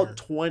years earlier.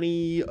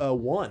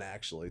 21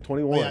 actually,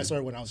 21. Oh, yeah, I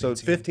started when I was so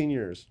 18. 15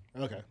 years.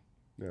 Okay,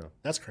 Yeah.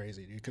 that's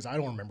crazy, dude. Because I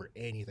don't remember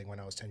anything when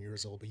I was 10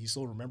 years old, but you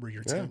still remember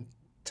your Yeah.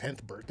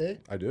 10th birthday?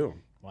 I do.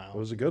 Wow, It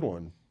was a good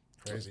one.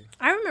 crazy.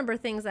 I remember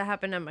things that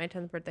happened on my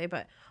 10th birthday,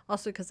 but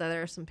also because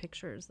there are some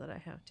pictures that I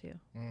have too.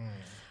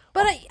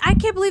 But I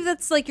can't believe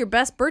that's like your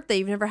best birthday.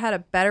 You've never had a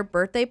better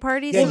birthday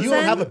party Yeah, since you don't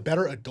then? have a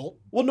better adult.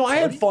 Well, no, I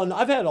had Party? fun.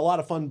 I've had a lot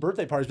of fun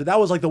birthday parties, but that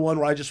was like the one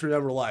where I just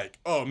remember like,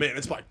 oh man,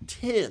 it's my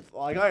 10th.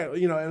 Like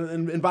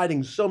and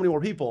inviting so many more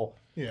people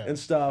Yeah. and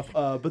stuff.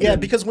 But Yeah, then,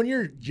 because when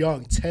you're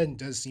young, 10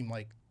 does seem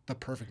like the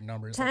perfect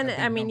number. It's like 10, that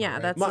big I mean, number, yeah,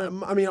 right? that's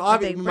my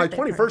big my birthday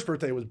 21st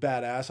birthday was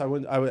badass.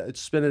 I would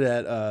spend it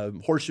at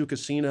Horseshoe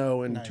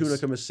Casino in Nice.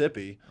 Tunica,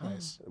 Mississippi,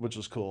 Nice. which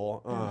was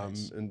cool.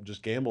 Nice. And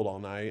just gambled all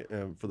night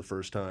for the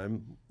first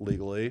time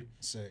legally.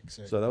 Sick.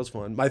 So that was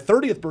fun. My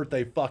 30th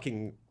birthday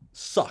fucking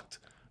sucked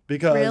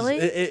because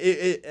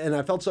Really? and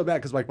I felt so bad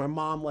because like my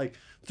mom like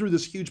threw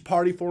this huge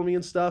party for me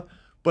and stuff,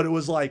 but it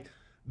was like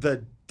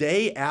the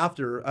day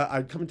after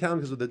I'd come in town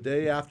because of the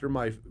day after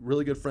my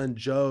really good friend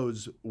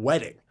Joe's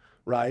wedding,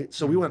 right?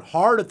 So we went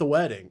hard at the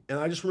wedding, and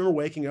I just remember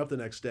waking up the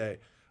next day.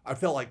 I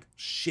felt like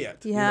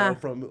shit, Yeah.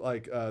 from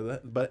like,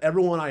 but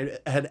everyone I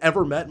had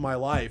ever met in my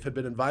life had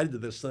been invited to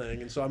this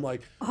thing, and so I'm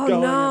like Oh,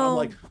 going, and I'm no.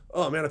 like,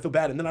 oh man, I feel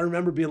bad. And then I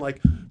remember being like,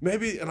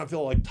 maybe, and I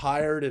feel like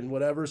tired and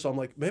whatever. So I'm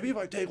like, maybe if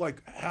I take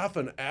like half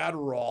an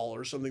Adderall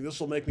or something, this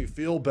will make me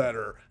feel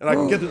better, and I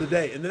can get through the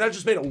day. And then that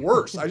just made it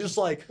worse. I just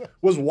like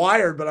was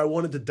wired, but I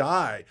wanted to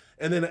die.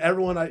 And then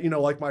everyone,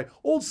 like my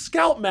old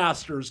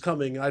Scoutmaster's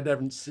coming, I'd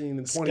never seen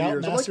in 20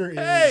 years. I'm like, Scoutmaster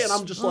hey, is- and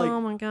I'm just like,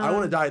 Oh, my God. I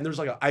want to die. And there's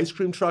like an ice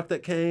cream truck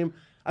that came.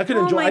 I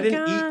couldn't Oh, enjoy. my I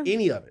didn't God. eat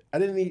any of it. I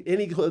didn't eat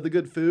any of the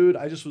good food.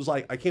 I just was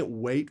like, I can't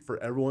wait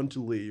for everyone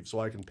to leave so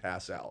I can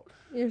pass out.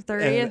 Your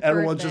 30th And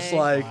everyone's just birthday.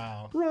 like,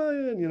 Wow.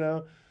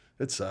 Ryan,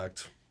 it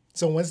sucked.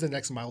 So when's the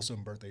next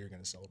milestone birthday you're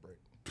going to celebrate?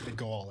 And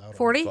go all out. on it?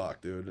 40?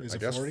 Fuck, dude. Is I it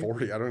guess 40?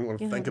 40. I don't even want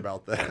to Yeah. think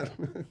about that.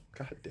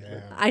 God damn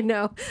it. Yeah. I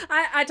know.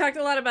 I talked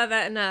a lot about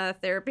that in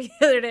therapy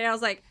the other day. I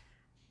was like,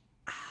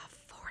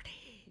 40.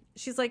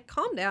 She's like,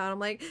 calm down. I'm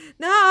like,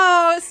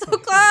 no, it's so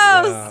close.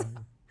 Yeah.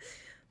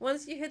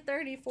 Once you hit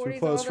 30, 40 Too is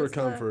close all for that's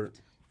left. comfort.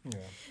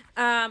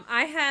 Yeah.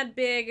 I had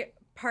big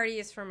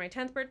parties for my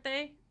 10th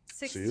birthday,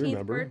 you 16th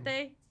remember.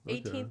 birthday,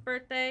 Okay. 18th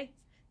birthday.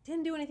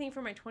 Didn't do anything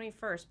for my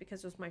 21st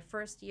because it was my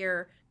first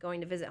year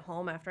going to visit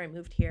home after I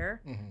moved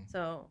here. Mhm.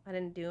 So I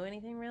didn't do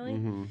anything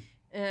really.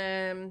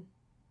 Mhm.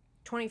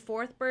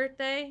 24th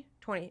birthday,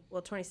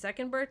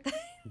 22nd birthday,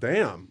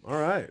 Damn. All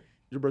right.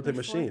 Your birthday 24th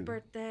machine.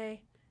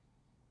 birthday.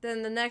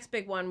 then the next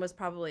big one was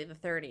probably the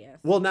 30th.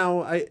 Well,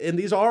 now, and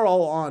these are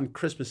all on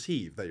Christmas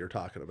Eve that you're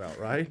talking about,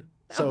 right?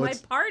 My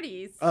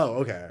parties. Oh,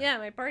 okay. Yeah,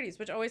 my parties,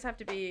 which always have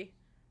to be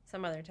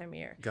some other time of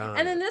year. Got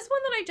and then it. this one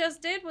that I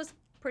just did was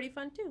pretty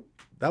fun too.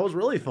 That was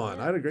really fun.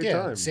 I had a great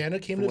time. Santa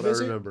came from to what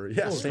visit. I remember.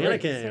 Yeah, was Santa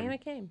great. came. Santa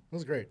came. It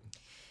was great.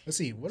 Let's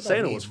see. What about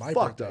Santa me? was My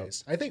fucked up.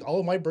 birthdays. I think all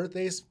of my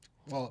birthdays,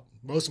 well,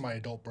 most of my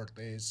adult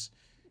birthdays.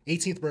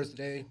 18th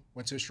birthday,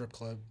 went to a strip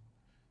club.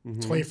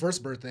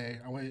 21st birthday,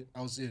 I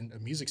was in a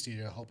music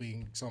studio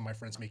helping some of my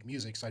friends make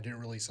music, so I didn't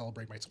really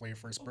celebrate my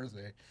 21st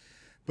birthday.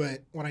 But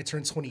when I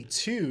turned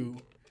 22,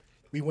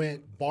 we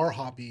went bar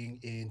hopping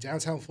in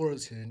downtown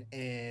Fullerton,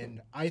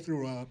 and I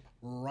threw up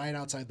right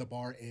outside the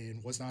bar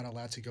and was not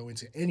allowed to go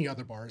into any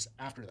other bars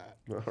after that.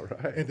 All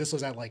right. And this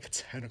was at like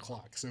 10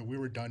 o'clock, so we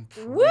were done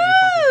pretty Woo!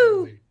 fucking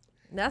early.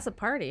 That's a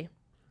party.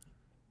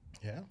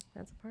 Yeah.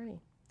 That's a party.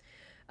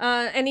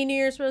 Any New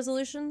Year's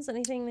resolutions?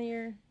 Anything that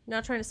you're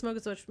not trying to smoke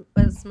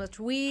as much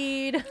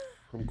weed?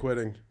 I'm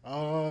quitting.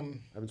 I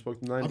haven't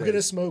smoked in 9 I'm days.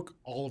 gonna smoke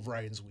all of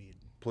Ryan's weed.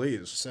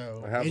 Please.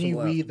 So I have any some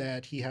left. weed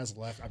that he has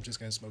left, I'm just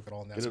gonna smoke it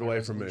all. And that's Get it my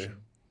away from me.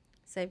 resolution.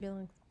 Save your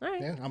lungs. All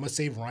right. Yeah, I'm gonna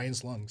save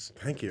Ryan's lungs.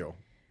 Thank you.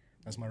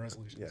 That's my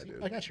resolution. Yeah, See,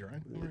 dude. I got you,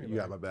 Ryan. Don't worry You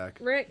got about my back.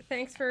 Rick,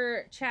 thanks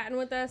for chatting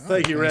with us.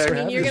 Thank you, Thanks Rick. for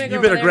having You're us. gonna go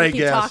You've been over a there great and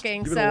keep guest.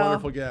 talking, You've been a so-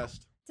 wonderful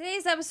guest.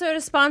 Today's episode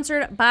is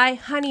sponsored by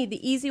Honey,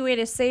 the easy way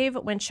to save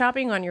when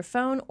shopping on your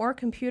phone or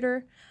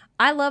computer.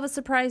 I love a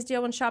surprise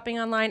deal when shopping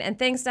online, and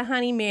thanks to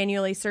Honey,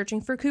 manually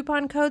searching for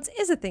coupon codes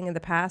is a thing of the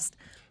past.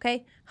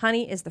 Okay,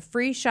 Honey is the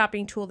free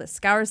shopping tool that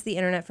scours the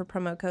internet for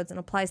promo codes and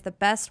applies the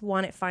best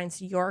one it finds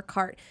to your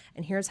cart.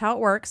 And here's how it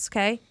works,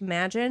 okay?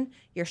 Imagine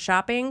you're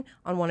shopping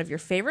on one of your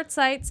favorite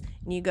sites,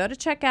 and you go to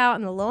checkout,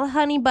 and the little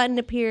Honey button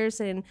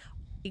appears, and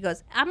he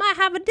goes, I might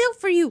have a deal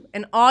for you.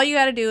 And all you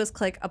got to do is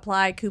click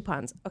apply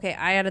coupons. Okay,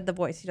 I added the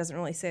voice. He doesn't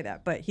really say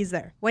that, but he's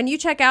there. When you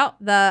check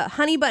out, the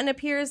Honey button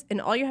appears,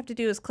 and all you have to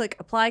do is click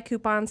apply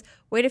coupons.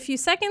 Wait a few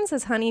seconds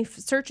as Honey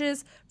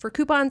searches for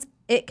coupons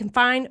it can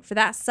find for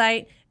that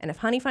site. And if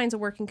Honey finds a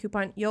working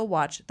coupon, you'll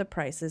watch the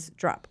prices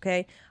drop,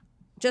 okay?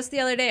 Just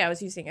the other day, I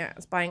was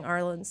buying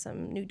Arlen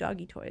some new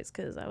doggy toys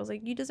because I was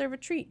like, you deserve a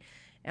treat.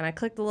 And I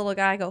clicked the little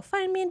guy, go,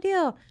 find me a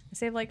deal. I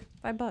saved like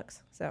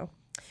 $5. So...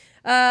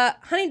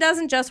 Honey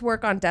doesn't just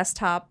work on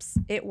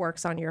desktops. It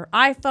works on your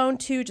iPhone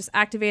too. Just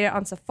activate it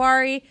on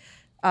Safari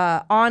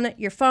on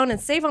your phone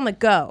and save on the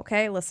go.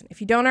 Okay, listen, if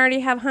you don't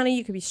already have Honey,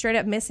 you could be straight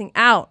up missing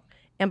out.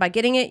 And by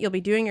getting it, you'll be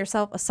doing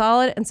yourself a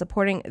solid and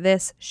supporting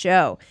this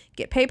show.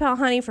 Get PayPal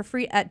Honey for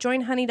free at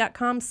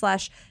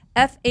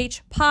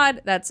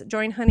joinhoney.com/FHpod. That's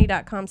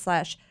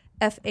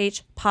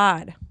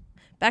joinhoney.com/FHpod.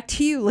 Back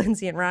to you,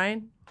 Lindsay and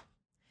Ryan.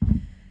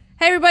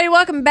 Hey, everybody,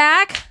 welcome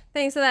back.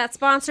 Thanks to that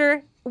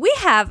sponsor. We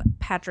have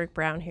Patrick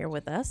Brown here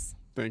with us.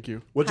 Thank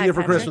you. What'd you Hi, get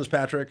for Patrick. Christmas,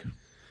 Patrick?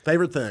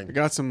 Favorite I thing?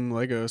 got some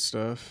Lego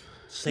stuff.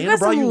 Santa got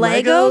brought some you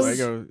Legos? Legos?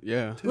 Lego,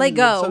 yeah. Dude,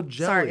 Lego. I'm so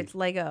jelly. Sorry, it's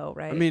Lego,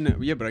 right? I mean,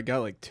 yeah, but I got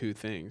like 2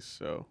 things,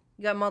 so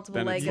you got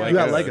multiple then it's Legos. You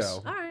got Legos.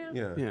 Lego. All right.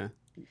 Yeah. yeah,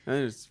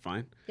 and it's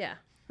fine. Yeah.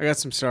 I got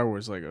some Star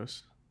Wars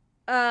Legos.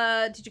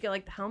 Did you get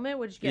like the helmet?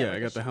 What did you get? Yeah, Like I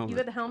got the helmet. You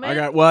got the helmet? I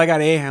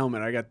got a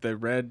helmet. I got the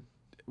red,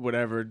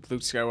 whatever,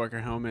 Luke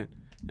Skywalker helmet.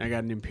 And I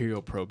got an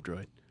Imperial probe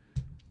droid.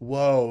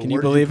 Whoa. Can you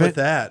where did believe put it?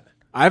 that?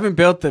 I haven't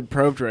built the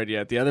probe droid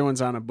yet. The other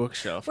one's on a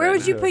bookshelf. Where right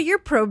would you now. put your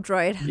probe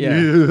droid?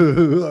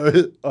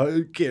 Yeah.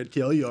 I can't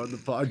tell you on the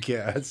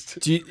podcast.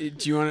 Do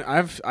you want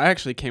to? I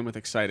actually came with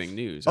exciting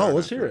news. Oh, I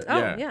let's remember. hear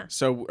it. Oh, yeah.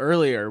 So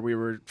earlier we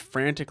were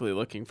frantically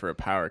looking for a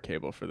power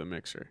cable for the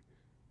mixer.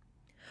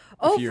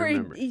 Oh, if you for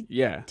remember.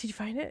 Yeah. Did you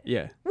find it?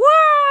 Yeah. Wow!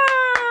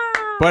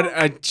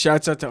 But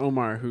shouts out to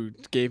Omar who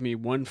gave me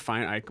one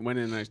fine. I went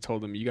in and I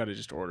told him you got to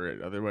just order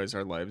it, otherwise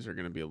our lives are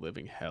going to be a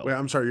living hell. Wait,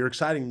 I'm sorry. Your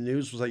exciting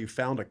news was that you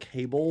found a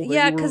cable? That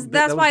Yeah, you were- because that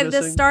that's was why this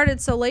missing?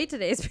 started so late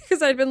today. Is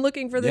because I'd been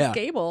looking for this Yeah.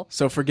 cable.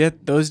 So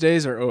forget those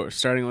days are over.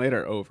 Starting late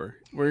are over.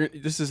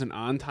 This is an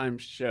on-time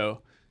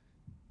show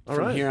All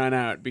from right. here on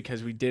out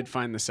because we did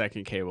find the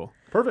second cable.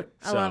 Perfect.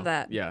 I love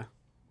that. Yeah.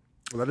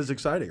 Well, that is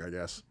exciting, I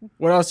guess.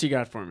 What else you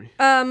got for me?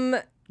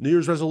 New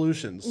Year's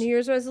resolutions. New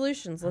Year's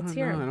resolutions. I Let's don't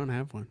hear know, I 'em. don't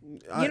have one. You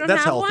don't that's have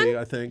healthy, one?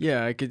 I think.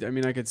 Yeah, I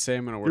could say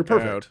I'm going to work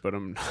perfect. out, but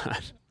I'm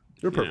not.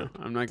 You're You know, perfect.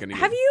 I'm not going to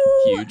Have get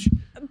you huge.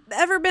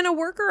 ever been a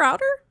worker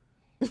outer?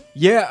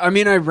 Yeah, I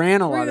mean, I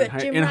ran a Were lot you in a high,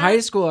 gym in rat? high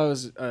school. I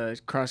was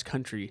cross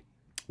country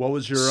What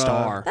was your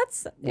star.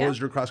 That's What yeah. was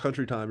your cross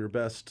country time? Your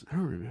best I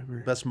don't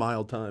remember.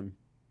 mile time?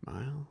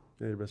 Mile?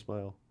 Yeah, your best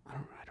mile. I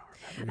don't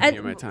remember And any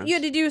of my times. you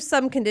had to do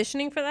some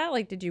conditioning for that.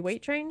 Like, did you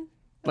weight train?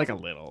 Like a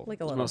little. Like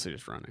a It was little. mostly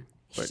just running.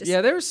 But Just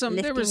yeah, there was some.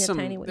 lifting a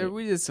tiny weight.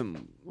 We did a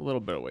little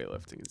bit of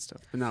weightlifting and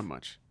stuff, but not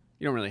much.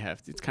 You don't really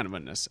have to. It's kind of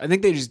unnecessary. I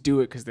think they just do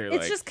it because they're It's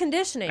like. just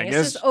conditioning. I It's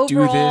guess just do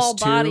this overall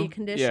too. body Yeah,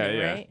 conditioning,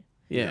 yeah. right?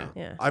 Yeah.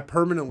 Yeah. I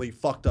permanently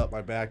fucked up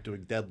my back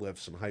doing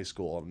deadlifts in high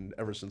school, and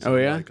ever since Oh,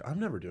 I'm yeah? like, I'm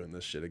never doing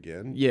this shit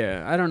again.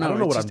 Yeah, I don't know. I don't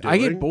know It's what just- I'm I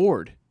doing. get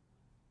bored.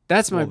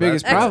 That's my Well,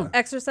 biggest that's- problem.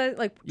 Exercise,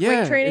 like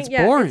Yeah, weight training. it's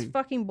yeah, boring. it's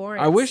fucking boring.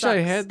 I It wish I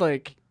sucks. had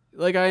like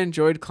I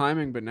enjoyed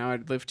climbing, but now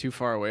I'd live too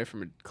far away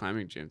from a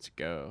climbing gym to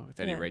go with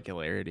any Yeah.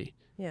 regularity.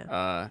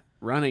 Yeah.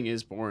 running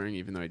is boring,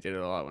 even though I did it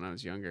a lot when I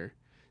was younger.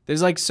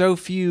 There's like so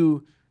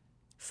few.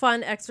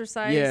 Fun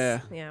exercise.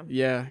 Yeah. Yeah.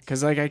 Yeah,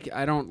 because like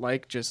I don't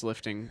like just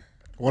lifting.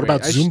 What weight.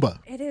 about Zumba?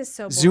 It is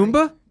so boring.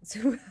 Zumba?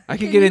 Zumba. I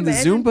could Can get you into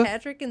imagine Zumba.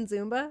 Patrick and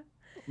Zumba.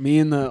 Me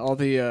and all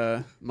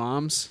the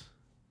moms.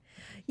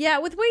 Yeah,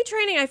 with weight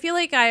training, I feel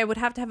like I would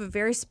have to have a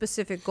very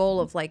specific goal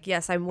of like,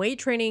 yes, I'm weight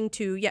training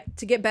to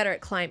get better at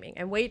climbing.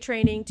 I'm weight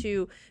training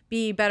to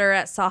be better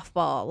at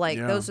softball. Like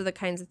Yeah. those are the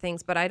kinds of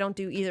things, but I don't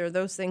do either of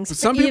those things. But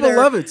some people either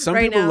love it. Some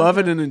right people now. love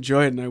it and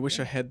enjoy it, and I wish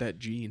I had that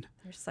gene.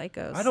 They're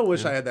psychos. I don't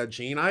wish I had that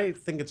gene. I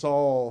think it's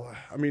all.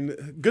 I mean,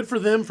 good for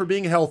them for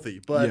being healthy,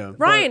 but Yeah.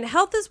 Ryan,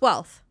 health is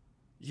wealth.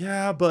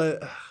 yeah,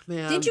 but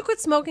man, Didn't you quit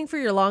smoking for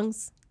your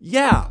lungs?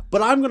 Yeah,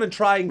 but I'm gonna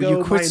try and go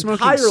You quit my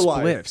smoking entire spliffs.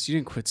 life. You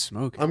didn't quit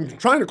smoking. I'm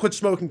trying to quit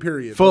smoking.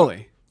 Period.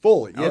 Fully.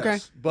 Fully. Yes. Okay.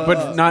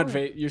 But, Not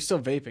vape. You're still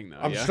vaping though.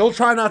 I'm yeah? still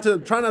trying not to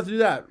do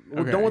that.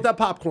 Okay. Don't want that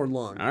popcorn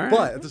lung. All right.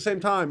 But at the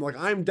same time, like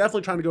I'm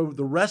definitely trying to go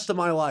the rest of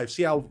my life,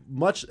 see how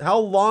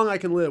long I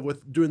can live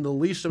with doing the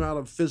least amount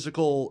of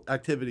physical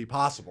activity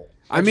possible.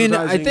 I mean,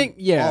 I Exercising, think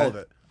all of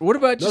it. What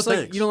about No just like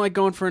thanks. you don't like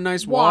going for a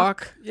nice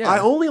Walk. walk? Yeah. I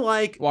only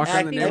like Walk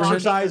around the neighborhood?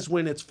 exercise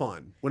when it's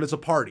fun, when it's a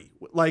party.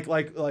 Like I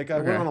Okay.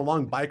 went on a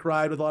long bike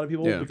ride with a lot of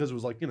people Yeah. because it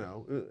was like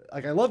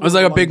like I love. It was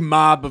like a big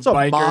mob of It's a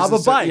bikers. mob and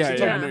of stuff. bikes. Yeah,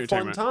 It's yeah, I know a what you're fun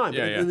talking about. time.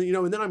 Yeah, yeah.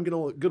 And then I'm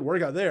getting a good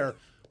workout there.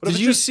 But if Did it's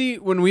you just- see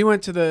when we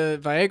went to the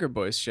Viagra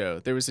Boys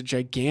show? There was a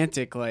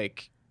gigantic,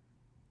 like,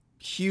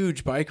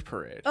 huge bike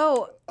parade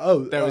Oh,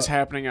 that was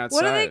happening outside.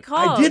 what are they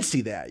called? I did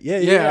see that. Yeah,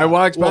 Yeah, I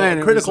walked by Well, and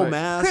it was critical like-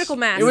 mass. Critical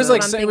mass. It was is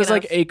like what I'm it was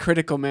thinking like of. a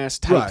critical mass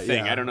type Right,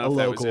 thing. yeah, I don't know a if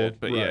that was local, it,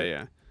 but right.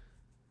 yeah.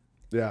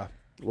 Yeah,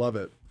 love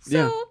it. So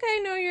Yeah.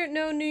 okay,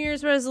 no New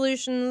Year's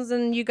resolutions,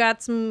 and you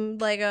got some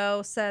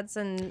Lego sets,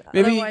 and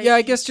Maybe otherwise I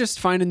you- guess just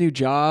find a new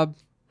job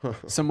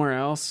somewhere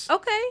else.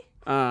 Okay,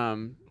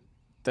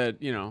 That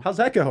How's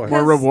that going?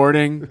 more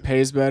rewarding,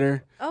 pays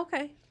better.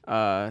 okay.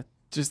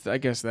 Just I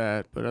guess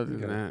that, but other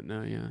than Okay. that,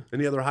 no, yeah.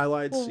 Any other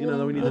highlights that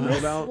we need to know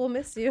about? We'll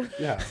miss you.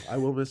 Yeah, I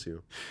will miss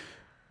you.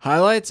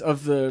 Highlights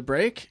of the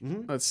break.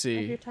 Mhm. Let's Of see.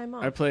 your time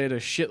off. I played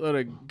a shitload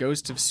of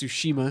Ghost of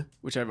Tsushima,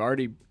 which I've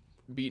already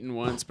beaten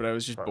once, but I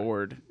was just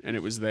bored and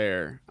it was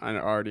there. I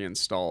already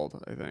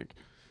installed, I think.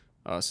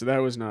 So that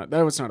was not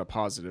a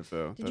positive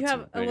though. Did you That's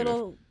have a negative.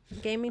 little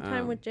gaming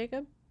time with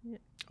Jacob?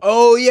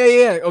 Oh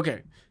yeah.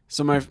 Okay.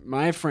 So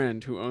my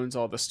friend who owns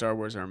all the Star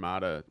Wars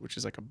Armada, which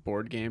is like a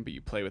board game, but you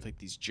play with like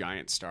these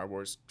giant Star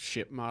Wars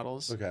ship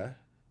models. Okay.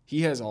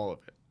 He has all of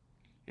it.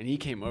 And he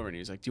came over and he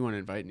was like, "Do you want to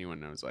invite anyone?"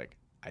 And I was like,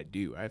 "I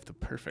do. I have the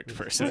perfect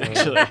person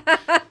actually."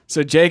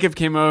 So Jacob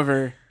came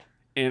over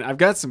and I've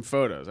got some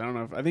photos. I don't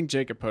know I think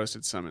Jacob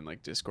posted some in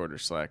like Discord or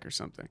Slack or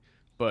something.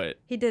 But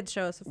He did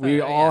show us a photo.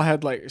 we all yeah.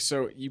 had like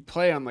so you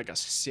play on like a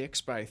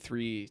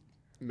 6x3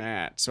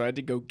 mat. So I had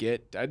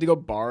to go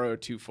borrow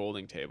 2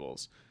 folding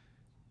tables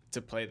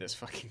to play this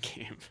fucking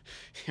game.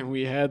 And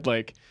we had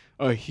like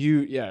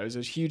it was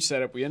a huge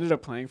setup. We ended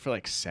up playing for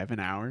like 7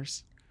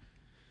 hours.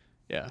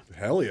 Yeah.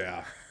 Hell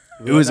yeah.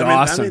 It was That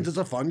awesome. means it's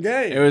a fun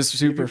game. It was If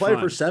super you play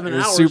fun. for 7 It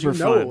was hours, super you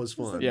know fun. it was This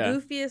is fun. the Yeah.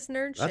 goofiest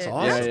nerd That's shit.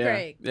 awesome. That's yeah.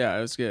 great. Yeah,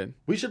 it was good.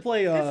 We should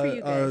play Good for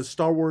you guys.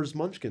 Star Wars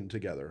Munchkin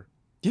together.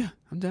 Yeah,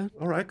 I'm down.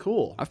 All right,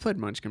 cool. I've played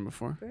Munchkin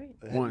before. Great.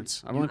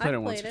 Once. I've only played it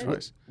I've once or played it.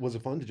 twice. Was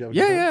it fun? Did you have a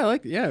Yeah, good time? yeah, I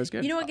liked it. Yeah, it was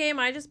good. You know what game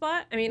I just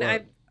bought? I mean,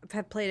 What?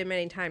 I've played it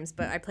many times,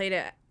 but I played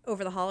it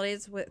over the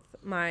holidays with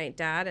my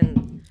dad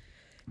and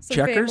some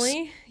Checkers?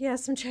 family. Yeah,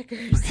 some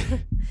checkers.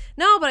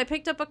 No, but I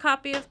picked up a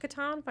copy of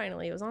Catan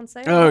finally. It was on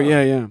sale. Oh,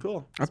 yeah, yeah.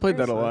 Cool. I played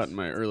that a Nice. lot in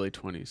my early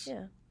 20s.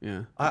 Yeah.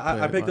 Yeah.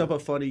 I picked up a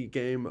funny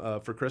game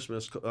for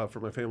Christmas for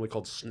my family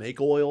called Snake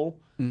Oil,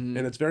 Mm-hmm.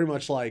 and it's very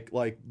much like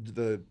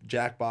the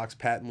Jackbox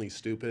Patently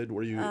Stupid,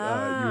 where you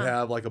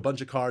have like a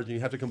bunch of cards and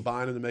you have to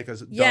combine them to make a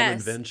dumb Yes.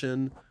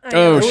 invention. I Oh,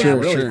 know It was sure,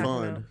 really sure.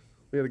 fun.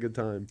 We had a good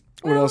time.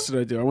 What else did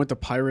I do? I went to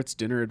Pirates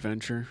Dinner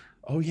Adventure.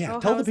 Oh yeah, Oh,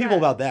 tell how the was people that?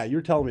 about that.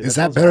 You're telling me Is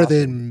that sounds better awesome.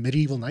 than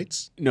Medieval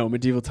Knights? No,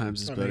 Medieval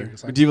Times is Oh, better. Medieval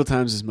Times. Medieval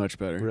Times is much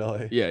better.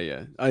 Really? Yeah,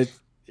 yeah.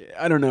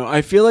 I don't know.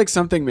 I feel like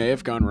something may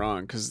have gone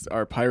wrong because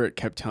our pirate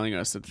kept telling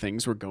us that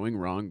things were going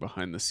wrong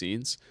behind the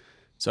scenes.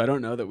 So I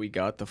don't know that we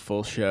got the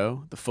full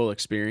show, the full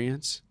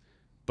experience.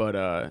 But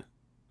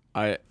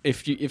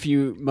if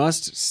you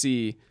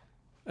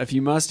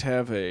must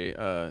have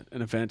an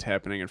event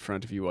happening in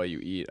front of you while you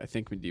eat, I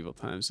think Medieval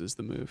Times is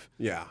the move.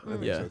 Yeah, I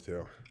think Yeah. so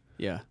too.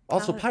 Yeah.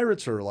 Also,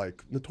 pirates are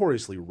like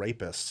notoriously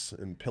rapists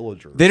and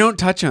pillagers. They don't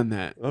touch on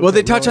that. Okay, Well,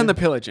 they touch on really? the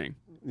pillaging.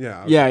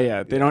 Yeah.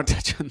 Yeah. They don't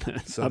touch on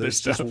the So other it's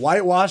stuff. just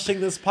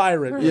whitewashing this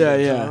pirate. Yeah,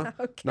 image, yeah. huh?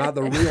 Okay. Not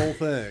the real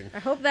thing. I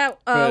hope that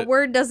But-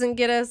 word doesn't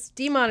get us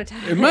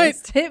demonetized. It might,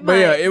 It but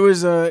yeah, might.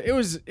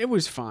 it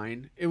was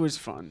fine. It was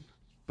fun,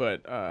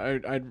 but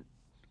I'd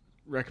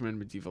recommend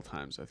Medieval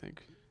Times. I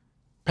think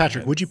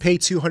Patrick, would you pay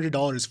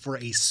 $200 for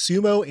a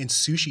sumo and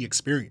sushi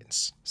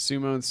experience?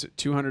 sumo and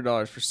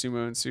 $200 for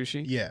sumo and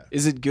sushi. Yeah.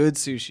 Is it good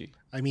sushi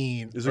I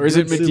mean, or is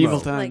it good Medieval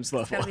sumo? Like, Times it's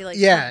gotta level? be like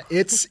yeah,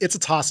 it's a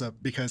toss up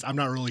because I'm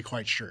not really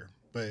quite sure.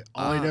 But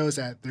all I Ah. know is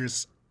that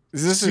there's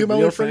Is this a sumo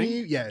real in front of thing?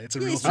 you. Yeah, it's a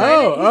real He's thing.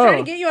 trying, Oh, he's trying oh.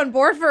 to get you on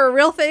board for a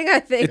real thing, I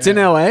think. It's in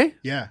L.A.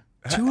 Yeah.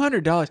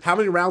 $200. How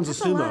many rounds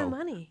That's of a lot of sumo?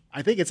 money.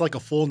 I think it's like a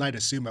full night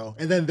of sumo,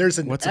 and then there's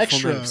an What's a full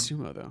extra night of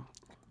sumo though?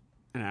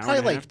 An hour Probably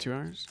and a like- half, 2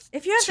 hours.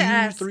 If you have to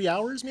ask, 2-3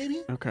 hours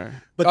maybe. Okay.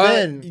 But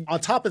then on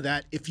top of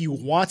that, if you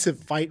want to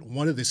fight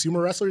one of the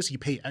sumo wrestlers, you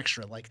pay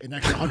extra, like an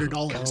extra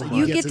 $100. and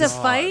you get to s-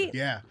 fight.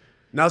 Yeah.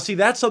 Now, see,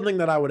 that's something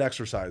that I would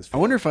exercise I for.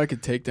 wonder if I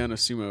could take down a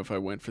sumo if I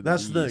went for the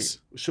That's the knees.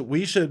 thing.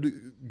 We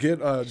should get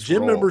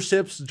gym roll.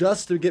 memberships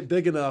just to get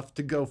big enough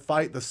to go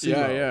fight the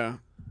sumo. Yeah.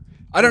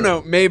 I don't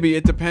know. Maybe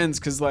it depends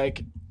because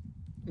like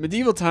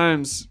medieval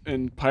times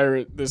and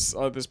pirate this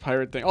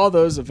pirate thing, all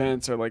those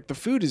events are like the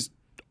food is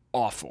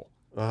awful.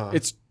 Uh-huh.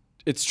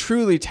 It's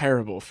truly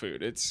terrible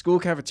food. It's school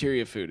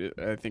cafeteria food.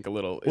 I think a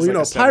little. Is Well, you like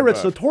know, a step pirates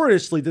above.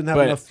 notoriously didn't have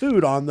But- enough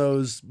food on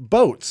those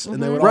boats,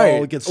 and they would all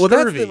Right. get Well,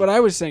 scurvy. that's what I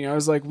was saying. I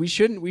was like, we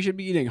should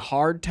be eating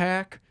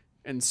hardtack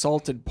and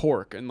salted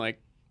pork and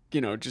like,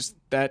 just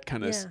that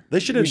kind of. Yeah. They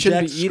should we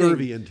shouldn't inject be eating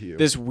scurvy into you.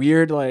 This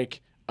weird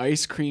like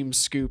ice cream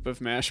scoop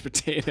of mashed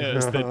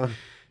potatoes that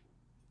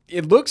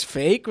it looks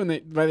fake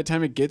by the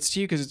time it gets to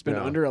you because it's been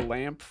Yeah. under a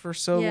lamp for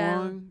so Yeah.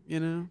 long,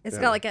 It's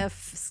Yeah. got like a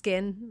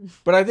skin.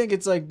 But I think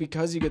it's like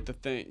because you get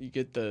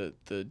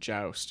the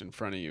joust in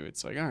front of you.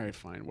 It's like all right,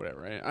 fine,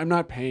 whatever. I'm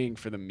not paying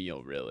for the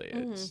meal really.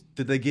 It's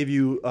Did they give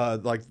you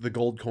like the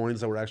gold coins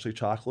that were actually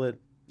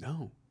chocolate?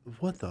 no.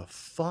 What the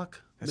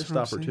fuck? That's Missed what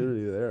I'm saying.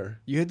 opportunity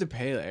there. You had to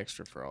pay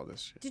extra for all this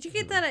shit. Did you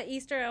get that at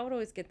Easter? I would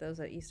always get those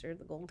at Easter.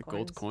 The gold The coins.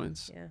 gold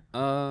coins? Yeah.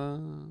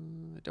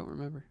 I don't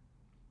remember.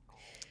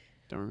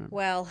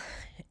 Well,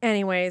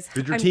 anyways.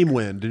 Did your I'm- team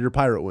win? Did your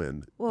pirate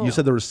win? Well- You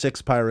said there were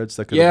 6 pirates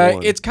that could Yeah, have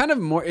won. it's kind of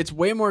more. It's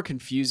way more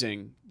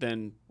confusing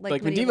than Like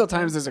like medieval medieval times.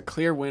 times? There's a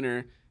clear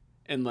winner,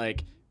 and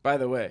like by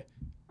the way,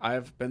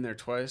 I've been there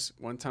twice.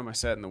 One time I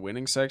sat in the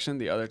winning section.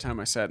 The other time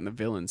I sat in the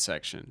villain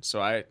section. So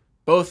I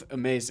both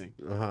amazing.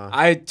 Uh-huh.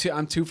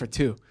 I'm 2 for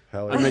 2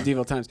 Hell on yeah.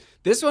 medieval times.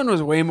 This one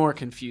was way more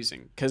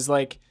confusing because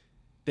like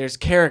there's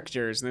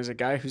characters and there's a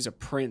guy who's a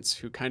prince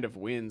who kind of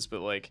wins,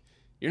 but like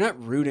you're not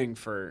rooting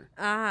for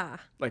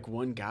like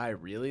one guy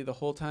really the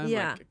whole time.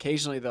 Yeah. Like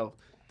occasionally they'll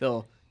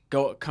go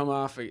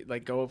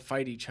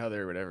fight each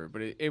other or whatever.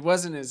 But it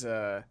wasn't as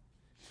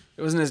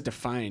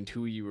defined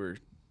who you were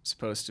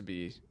supposed to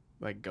be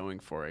like going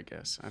for, I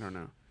guess. I don't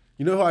know.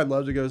 You know who I'd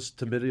love to go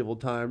to medieval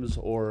times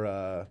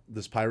or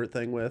this pirate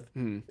thing with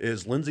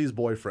is Lindsay's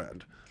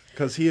boyfriend.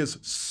 Because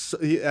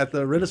at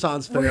the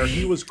Renaissance Fair,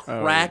 he was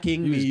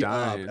cracking he was me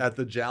dying. up at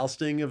the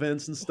jousting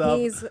events and stuff.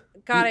 He's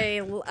got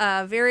a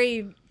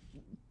very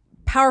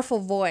powerful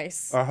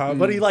voice.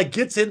 But he like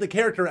gets into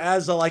character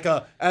as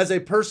a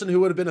person who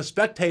would have been a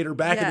spectator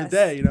back in the Yes.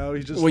 day. You know,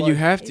 he's just Well, like, you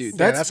have to. Yeah,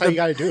 That's how you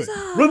got to do it.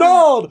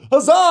 Renaud,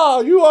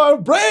 huzzah! You are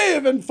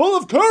brave and full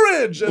of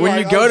courage. And when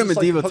like, you I go was to just,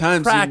 medieval like,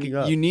 times, cracking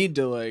up. you need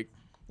to like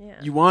Yeah.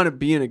 you want to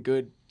be in a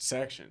good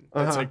section.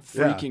 That's like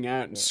Yeah. freaking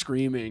out and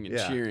screaming and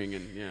Yeah. cheering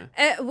and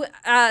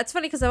yeah. It's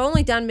funny because I've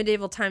only done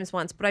medieval times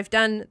once, but I've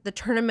done the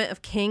Tournament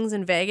of Kings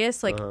in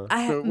Vegas. Like I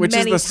have Which is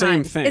many the same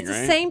times. thing, It's the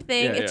right? same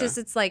thing. Yeah, It's yeah. just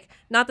it's like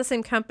not the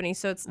same company,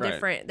 so it's Right.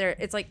 different.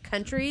 It's like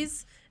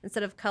countries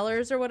instead of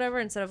colors or whatever,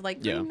 instead of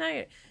like Yeah. Green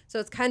Knight. So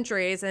it's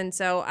countries, and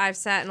so I've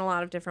sat in a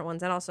lot of different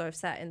ones, and also I've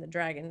sat in the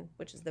Dragon,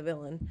 which is the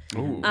villain.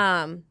 Ooh.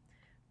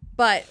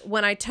 But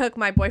when I took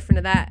my boyfriend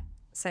to that,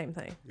 same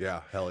thing.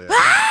 Yeah, hell yeah.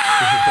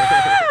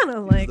 And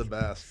I'm like, the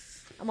best.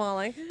 I'm all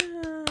like.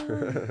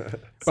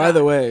 By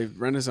the way,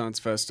 Renaissance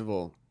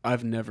Festival,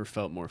 I've never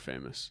felt more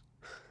famous.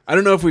 I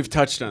don't know if we've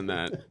touched on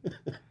that.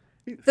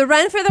 The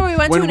Ren Fair that we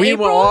went to When in we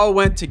April. all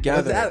went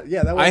together, that was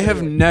I have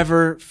anyway.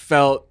 never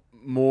felt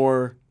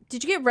more.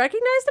 Did you get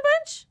recognized a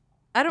bunch?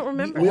 I don't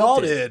remember. We all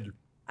did.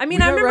 I mean,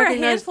 We I got remember a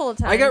recognized- handful of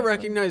times. I got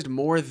recognized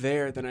more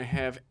there than I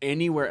have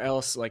anywhere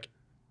else, like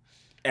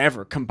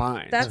ever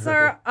combined. That's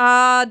our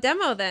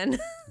demo then.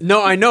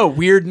 No, I know.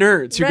 Weird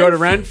nerds who go to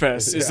Ren-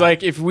 Renfest. It's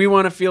like if we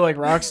want to feel like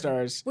rock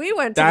stars. We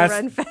went to the That's-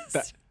 Ren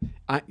Fest.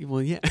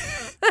 Well, yeah.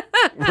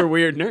 We're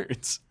weird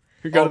nerds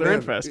who go Oh, to the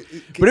man.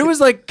 Renfest. But it was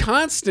like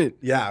constant.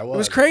 Yeah, it was. It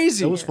was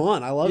crazy. It was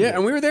fun. I loved Yeah, it.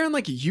 and we were there on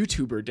like a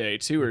YouTuber day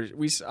too, or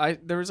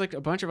there was like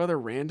a bunch of other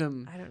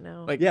random I don't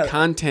know. like Yeah.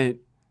 content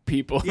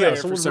people yeah, there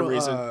for some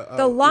reason.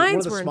 The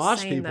lines one of the were Smosh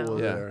insane, people though.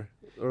 were Yeah. there.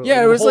 Or, Yeah,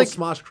 like, it was the whole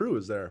like- Smosh crew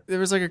was there. There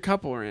was like a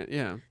couple,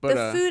 yeah. But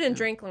the food and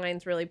drink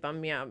lines really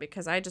bummed me out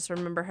because I just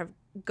remember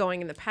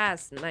going in the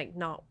past and like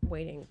not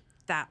waiting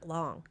that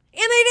long.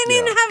 And they didn't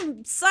even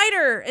have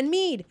cider and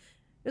mead. It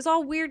was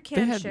all weird they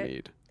canned had shit.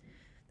 mead.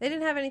 They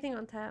didn't have anything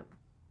on tap.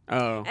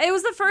 Oh, It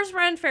was the first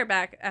Ren Fair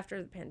back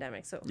after the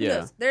pandemic, so who Yeah.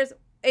 knows? There's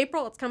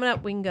April. It's coming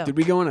up. We can go. did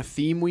we go on a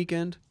theme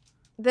weekend?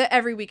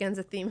 Every weekend's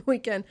a theme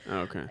weekend. Oh,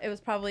 okay. It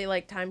was probably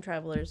like time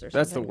travelers or something.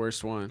 That's the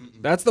worst one.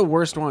 That's the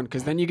worst one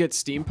because then you get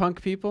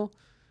steampunk people,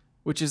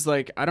 which is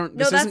like I don't. No,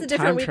 This that's isn't a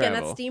different time weekend.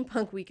 travel. That's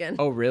steampunk weekend.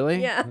 Oh,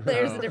 really? Yeah,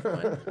 there's a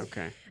different one.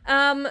 Okay.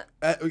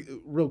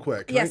 Real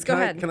quick. Yes, go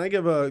ahead. Can I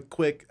give a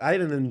quick? I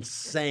had an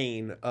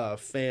insane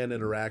fan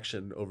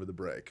interaction over the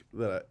break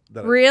that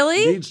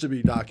Really? needs to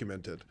be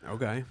documented.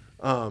 Okay.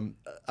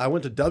 I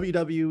went to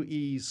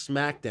WWE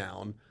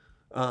SmackDown,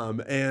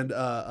 and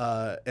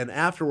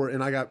afterward,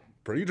 and I got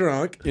pretty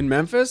drunk In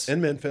Memphis?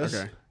 in Memphis.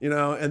 Okay. You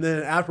know, and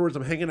then afterwards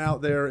I'm hanging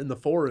out there in the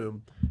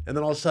forum, and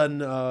then all of a sudden,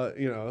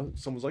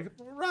 someone's like,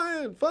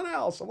 Ryan,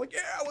 Funhouse. I'm like, yeah,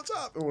 what's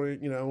up? And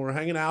we're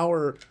hanging out,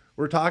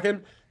 we're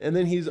talking, and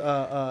then he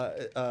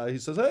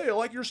says, hey, I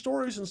like your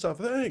stories and stuff.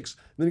 Thanks.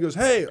 And then he goes,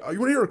 hey, you want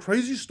to hear a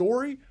crazy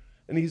story?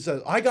 And he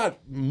says, I got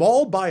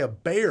mauled by a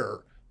bear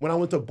when I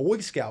went to Boy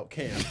Scout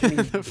camp,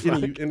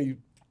 and he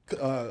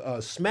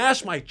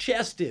smashed my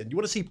chest in. You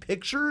want to see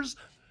pictures?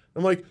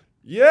 I'm like,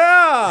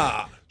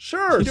 yeah,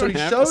 sure. You So don't he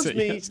have to shows say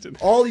me yes to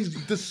that. all these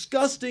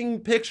disgusting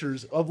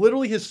pictures of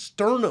literally his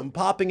sternum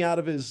popping out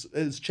of his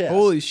chest.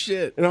 Holy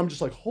shit. And I'm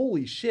just like,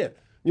 holy shit,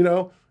 and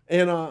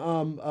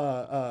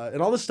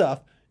all this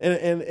stuff.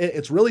 And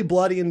it's really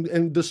bloody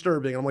and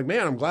disturbing. I'm like,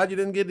 man, I'm glad you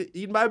didn't get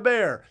eaten by a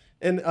bear.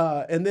 And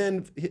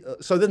then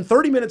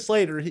 30 minutes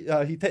later,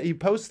 he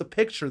posts the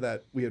picture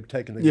that we had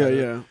taken together.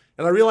 Yeah.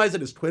 And I realized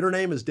that his Twitter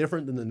name is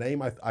different than the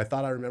name I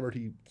thought I remembered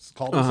he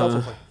called himself. So I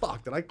was like,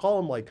 fuck, did I call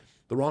him like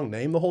the wrong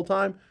name the whole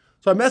time?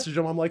 So I messaged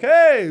him. I'm like,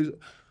 hey,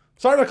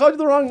 sorry I called you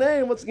the wrong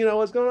name. What's going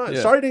on?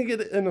 Yeah. Sorry you didn't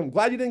get, and I'm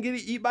glad you didn't get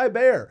eaten by a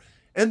bear.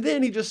 And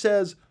then he just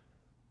says,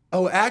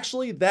 oh,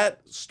 actually, that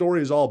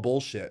story is all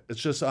bullshit. It's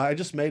just, I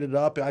just made it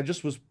up. I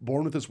just was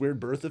born with this weird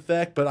birth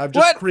defect, but I've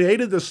just What?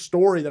 created this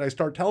story that I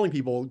start telling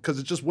people because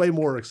it's just way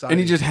more exciting. And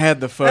he just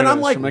had the photos and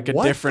I'm like, from like a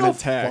what different the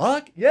attack.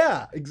 Fuck?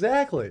 Yeah,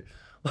 exactly.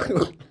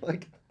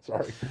 Like,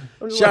 sorry.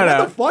 I'm just Shout like, out.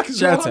 What the fuck is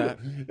Shouts wrong? out.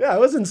 Yeah, it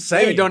was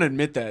insane. Maybe don't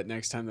admit that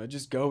next time though.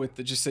 Just go with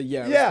just say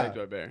yeah. Yeah. I was attacked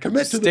by a bear. Commit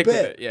Just to the stick with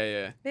bit. it.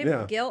 Yeah. Maybe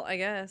Yeah. guilt, I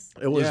guess.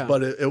 It was, Yeah.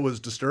 but it was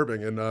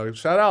disturbing. And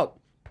shout out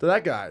to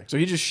that guy. So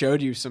he just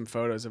showed you some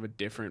photos of a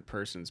different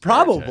person's bear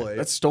attack. Probably.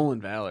 That's stolen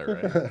valor,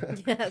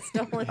 right? Yeah,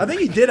 stolen. I think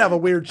he did have a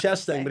weird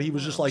chest thing, but he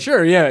was just like,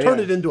 Sure, yeah, turned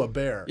yeah. it into a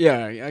bear.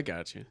 Yeah, I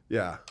got you.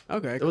 Yeah.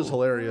 Okay, It was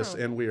cool. hilarious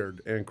and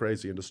weird and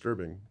crazy and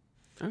disturbing.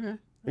 Okay.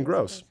 And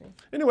gross.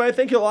 Anyway,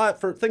 thanks a lot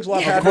for Yeah,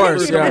 having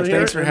course, me. yeah, coming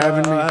thanks here, for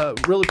having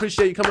me. Really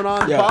appreciate you coming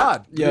on the Yeah.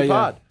 pod. Yeah, Good yeah.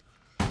 pod.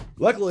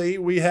 Luckily,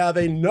 we have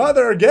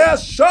another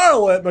guest,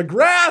 Charlotte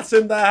McGrath's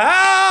in the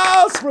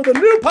house for the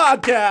new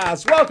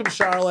podcast. Welcome,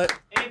 Charlotte.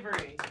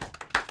 Avery.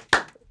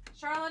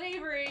 Charlotte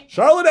Avery.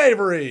 Charlotte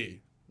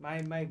Avery.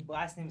 My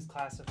last name is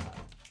classified.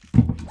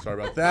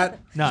 Sorry about that.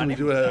 No, should we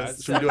do an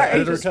Sorry,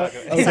 editor just cut?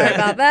 fuck it. Okay. Sorry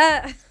about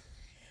that.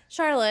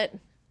 Charlotte,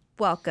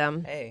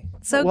 welcome. Hey,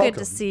 So Welcome. good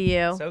to see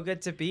you. so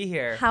good to be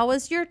here. How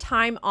was your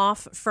time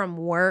off from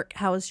work?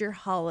 How was your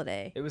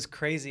holiday? It was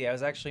crazy. I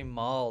was actually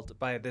mauled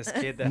by this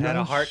kid that had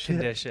a heart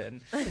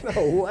condition.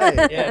 No way.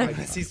 Yeah, you want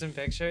to see some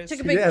pictures?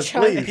 Took a big Yes,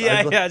 chunk. please.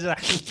 yeah.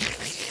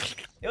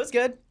 It was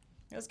good.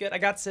 It was good. I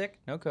got sick.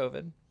 No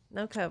COVID.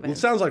 No COVID. Well, it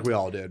sounds like we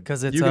all did.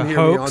 'Cause it's you can a hear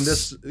me hoax. on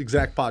this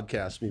exact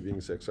podcast, me being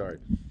sick. Sorry.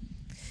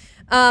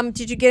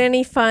 Did you get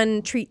any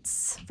fun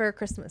treats for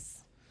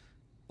Christmas?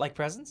 Like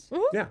presents?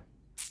 Yeah.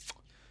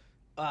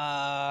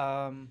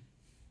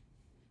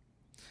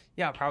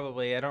 Yeah,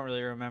 probably. I don't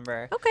really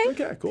remember. Okay.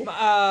 Okay, cool.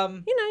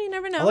 You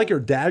never know. I like your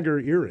dagger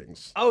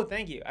earrings. Oh,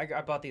 thank you.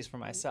 I bought these for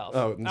myself.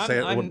 Oh, I'm not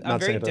very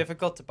Santa.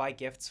 difficult to buy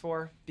gifts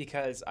for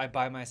because I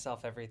buy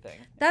myself everything.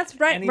 That's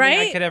right, Anything right?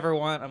 I could ever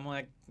want, I'm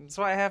like, that's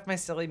why I have my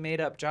silly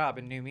made-up job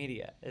in new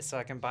media, is so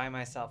I can buy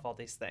myself all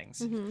these things.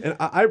 Mm-hmm. And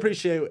I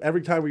appreciate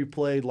every time we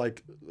played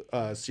like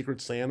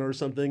Secret Santa or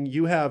something,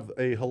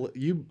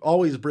 you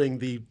always bring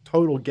the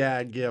total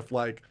gag gift,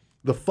 like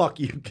the fuck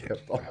you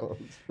gift.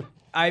 Almost.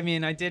 I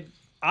mean, I didn't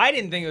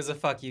think it was a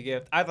fuck you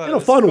gift. I thought In it a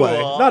was fun cool. way,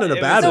 not in a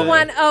It bad was the way.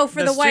 one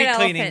for the white street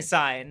cleaning elephant.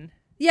 sign.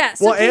 Yeah.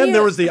 So Well, can and you-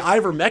 there was the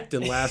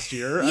ivermectin last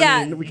year. Yeah,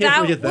 I mean, we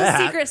can't forget that.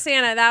 Secret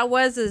Santa. That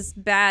was his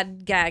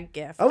bad gag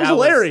gift, That was That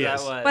was-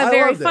 hilarious. that was. but I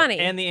very loved it. funny.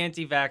 And the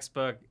anti-vax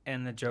book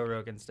and the Joe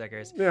Rogan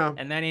stickers. Yeah.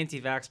 And that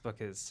anti-vax book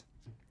is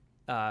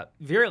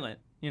virulent,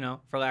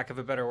 for lack of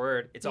a better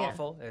word. It's Yeah.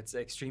 awful. It's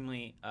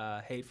extremely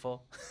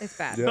hateful. It's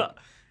bad. Yeah.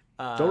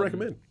 Don't Um,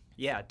 recommend.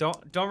 Yeah,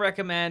 don't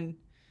recommend.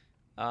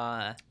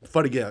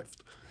 Funny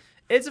gift.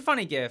 It's a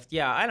funny gift.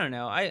 Yeah, I don't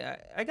know.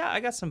 I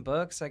got some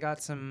books. I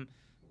got some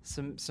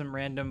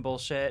random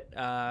bullshit.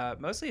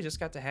 Mostly just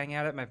got to hang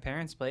out at my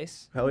parents'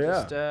 place. Hell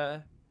yeah.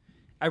 Just,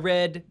 I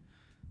read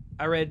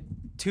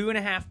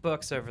 2.5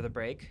 books over the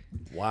break,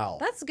 Wow.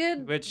 That's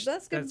good. which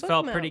that's good. that's book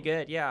felt amount. pretty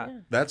good. Yeah.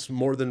 That's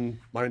more than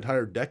my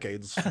entire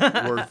decade's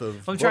worth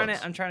of I'm books.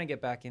 trying to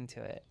get back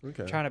into it.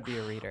 Okay. I'm trying to be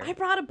a reader. I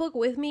brought a book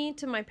with me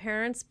to my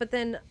parents, but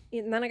then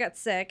I got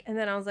sick, and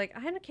then I was like,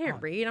 I Oh.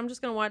 can't read. I'm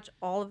just gonna watch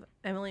all of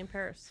Emily in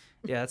Paris.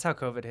 Yeah, that's how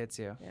COVID hits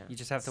you. Yeah. You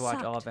just have to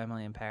watch all of Sucked.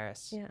 Emily in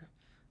Paris. Yeah.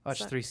 Watch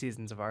Sucked. 3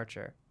 seasons of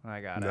Archer. I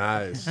got it.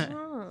 Nice.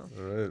 Oh.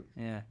 All right.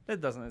 Yeah,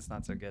 it's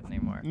not so good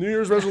anymore. New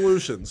Year's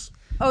resolutions.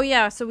 Oh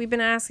yeah. So we've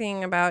been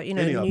asking about Any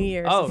of New them.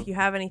 Year's. Oh, if you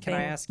have anything.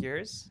 Can I ask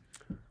yours?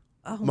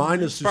 Oh, Mine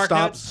is to Spark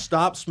notes?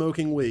 stop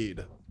smoking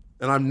weed,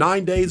 and I'm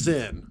 9 days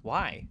in.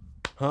 Why?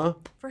 Huh?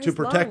 For To his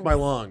protect lungs. my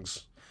lungs.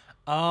 He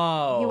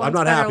Oh, wants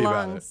not better happy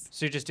about lungs.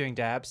 so you're just doing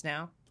dabs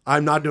now?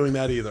 I'm not doing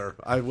that either.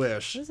 I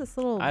wish. What is this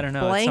little I don't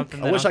know. It's blank? something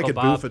I that wish I Uncle could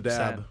Bob boof a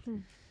dab.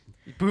 sent.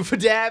 Boof a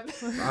dab?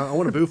 I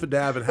want to boof a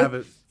dab and have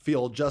it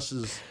feel just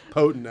as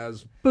potent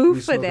as Boofadab.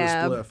 we smoke a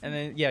spliff. And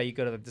then you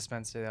go to the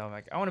dispensary. I'm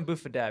like, I want a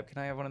Boofadab. Can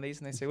I have one of these?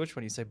 And they say, which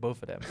one? You say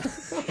Boofadab.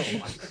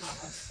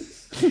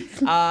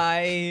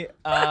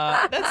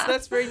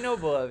 That's very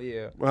noble of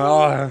you.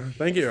 Well,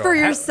 thank you. For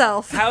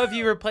yourself. How have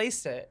you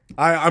replaced it?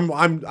 I'm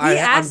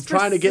asked for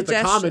trying to get the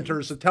suggestions.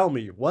 commenters to tell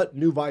me what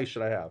new vice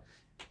should I have.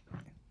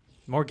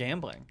 More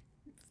gambling.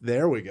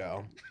 There we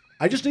go.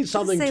 I just need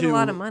something save a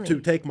lot of money.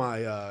 to take my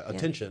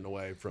attention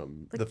away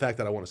from the fact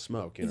that I want to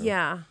smoke. You know?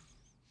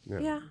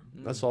 Yeah.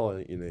 That's all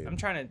you need. I'm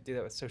trying to do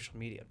that with social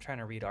media. I'm trying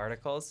to read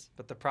articles,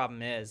 but the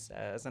problem is,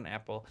 as an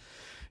Apple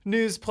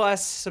News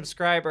Plus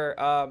subscriber,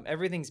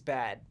 everything's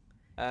bad.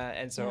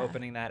 And so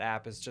opening that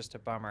app is just a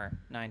bummer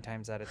 9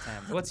 times out of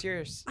 10. What's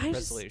your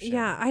resolution?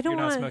 I don't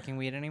You're not want smoking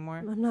weed anymore?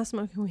 I'm not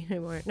smoking weed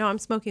anymore. No, I'm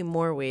smoking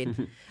more weed.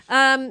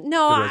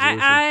 No,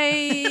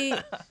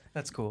 I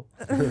That's cool.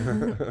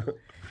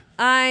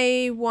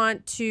 I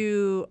want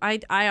to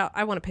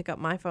I want to pick up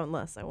my phone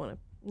less. I want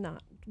to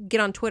not get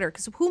on Twitter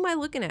because who am I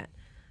looking at?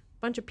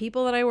 Bunch of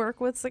people that I work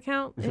with's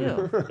account.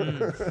 Ew.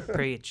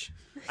 Preach.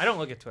 I don't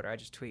look at Twitter. I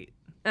just tweet.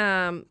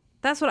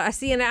 That's what I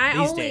see, and I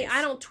days.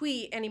 don't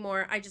tweet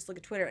anymore. I just look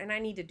at Twitter, and I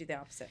need to do the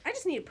opposite. I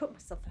just need to put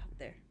myself out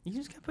there. You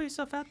just gotta put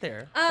yourself out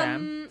there.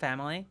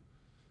 Family.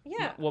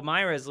 Yeah. Well,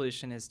 my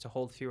resolution is to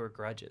hold fewer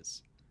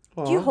grudges.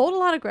 Do you hold a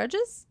lot of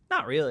grudges?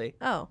 Not really.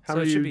 Oh, How So it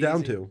many are should you be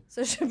down easy. to?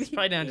 so it should be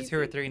Probably down to easy. 2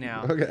 or 3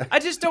 now. Okay. I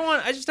just don't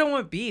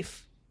want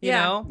beef. You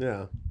Yeah. know?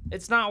 Yeah.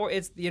 It's not.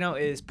 It's it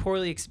is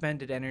poorly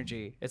expended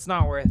energy. It's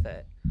not worth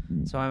it.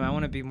 So I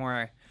want to be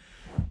more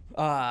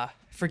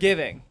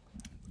forgiving,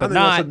 I but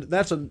think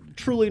that's a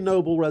truly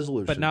noble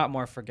resolution. but not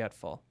more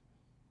forgetful.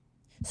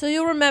 So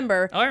you'll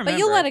remember, I remember, but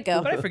you'll let it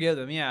go. But I forgive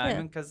them. Yeah, Yeah. I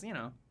mean, because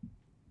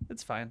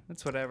it's fine.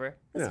 It's whatever.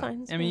 It's Yeah.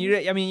 fine. It's I mean,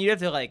 fine. you have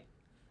to like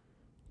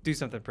do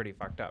something pretty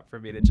fucked up for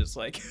me to just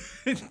like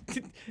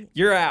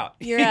you're out.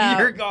 You're out.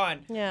 You're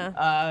gone.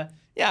 Yeah.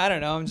 Yeah, I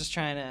don't know. I'm just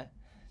trying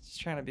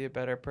to be a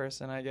better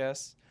person, I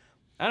guess.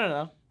 I don't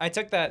know. I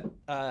took that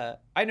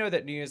I know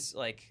that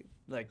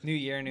New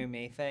Year, New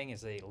Me thing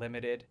is a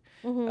limited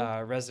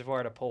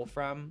reservoir to pull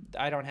from.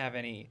 I don't have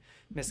any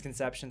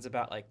misconceptions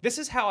about like this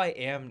is how I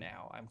am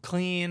now. I'm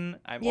clean,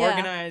 I'm Yeah.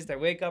 organized, I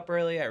wake up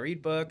early, I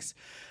read books.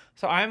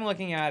 So I'm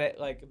looking at it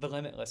like the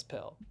limitless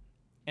pill.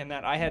 And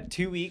that I had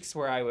 2 weeks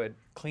where I would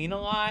clean a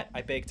lot,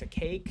 I baked a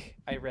cake,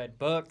 I read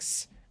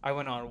books, I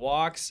went on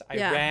walks, I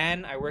Yeah.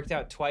 ran, I worked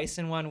out twice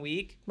in 1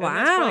 week. And Wow.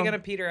 that's probably gonna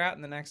peter out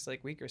in the next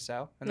like week or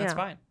so. And that's Yeah.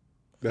 fine.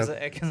 Yeah.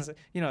 Because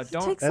It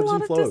don't takes a Ebbs lot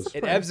and of flows.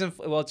 discipline. it ebbs and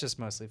well, it just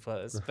mostly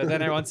flows. But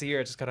then once a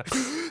year, it just kind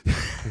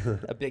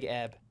of a big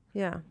ebb.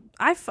 Yeah.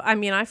 I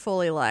mean, I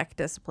fully lack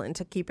discipline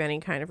to keep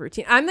any kind of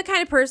routine. I'm the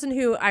kind of person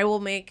who I will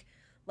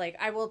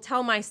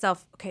tell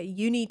myself, okay,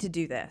 you need to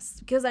do this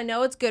because I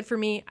know it's good for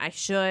me. I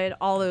should,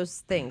 all those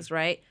things,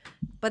 right?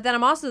 But then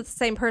I'm also the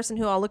same person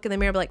who I'll look in the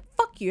mirror and be like,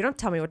 fuck you, don't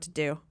tell me what to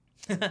do,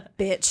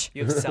 bitch.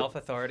 You have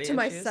self-authority To issues?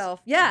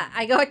 myself. Yeah.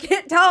 I go, I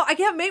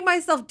can't make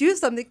myself do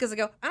something because I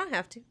go, I don't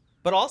have to.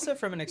 But also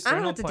from an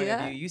external have to point do of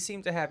that. view, you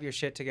seem to have your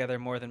shit together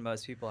more than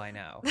most people I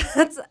know.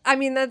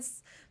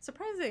 That's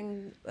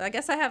surprising. I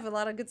guess I have a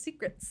lot of good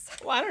secrets.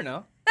 Well, I don't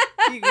know.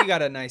 You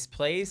got a nice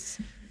place.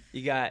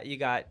 You got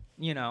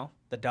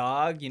the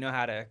dog. You know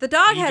how to The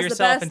dog feed has the yourself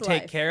best and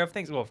take life. care of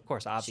things. Well, of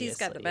course, obviously. She's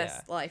got the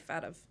best life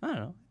out of. Yeah. I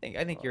don't know.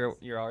 I think you're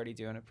already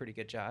doing a pretty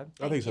good job.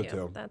 I think so you.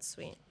 too. That's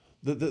sweet.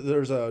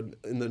 There's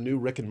in the new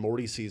Rick and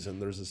Morty season,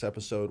 there's this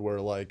episode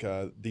where like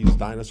these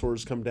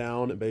dinosaurs come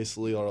down and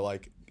basically are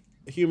like,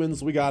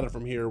 humans, we got it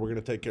from here. We're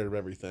gonna take care of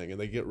everything, and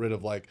they get rid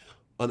of like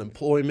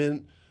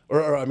unemployment,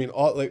 or I mean,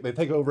 all like they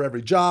take over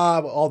every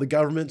job, all the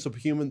governments of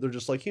human. They're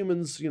just like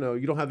humans. You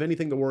don't have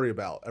anything to worry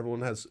about.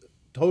 Everyone has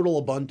total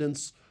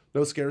abundance,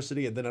 no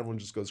scarcity, and then everyone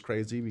just goes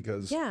crazy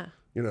because Yeah.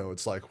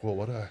 it's like,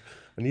 well,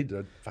 I need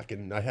to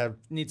fucking I have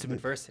Need some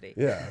adversity.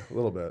 yeah a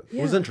little bit.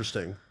 It was Yeah.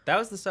 interesting. That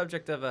was the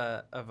subject of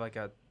a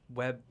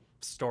web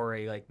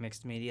story, like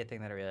mixed media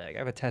thing that I really like. I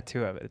have a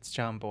tattoo of it. It's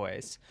John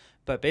Boyce.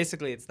 But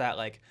basically it's that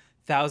like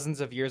thousands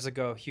of years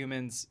ago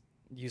humans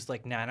used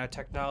like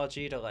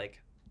nanotechnology to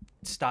like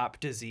stop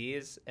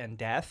disease and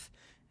death.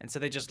 And so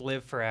they just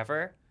live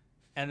forever.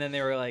 And then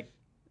they were like,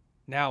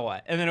 now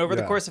what? And then over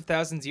the Yeah. course of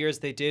thousands of years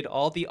they did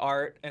all the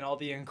art and all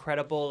the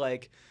incredible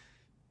like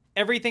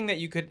everything that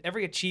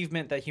every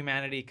achievement that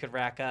humanity could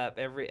rack up,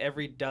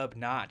 every dub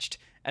notched,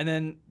 and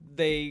then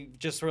they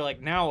just were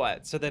like, now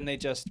what? So then they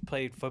just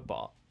played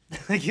football.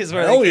 Like is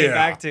where Hell they came yeah.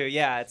 back to.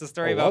 Yeah, it's a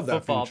story I about love that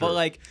football, feature. but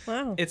like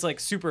Wow. it's like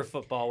super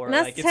football where And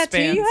that's like the it tattoo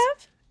spans. you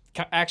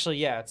have? Actually,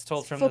 yeah, it's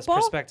told from Football?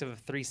 this perspective of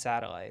 3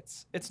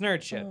 satellites. It's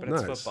nerd shit, but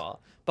it's Nice.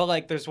 football. But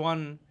like, there's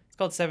one. It's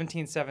called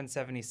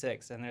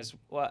 17-7-76, and there's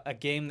a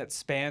game that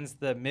spans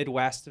the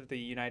Midwest of the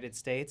United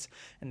States,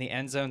 and the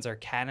end zones are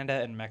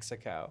Canada and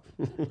Mexico,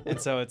 and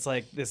so it's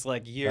like this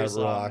like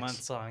years-long, rocks.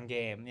 months-long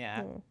game.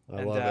 Yeah, I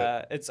and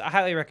love it. I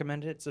highly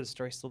recommend it. It's a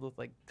story filled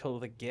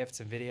with gifts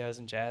and videos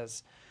and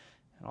jazz,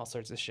 and all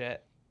sorts of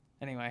shit.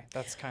 Anyway,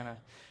 that's kind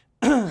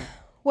of.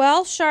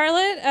 Well,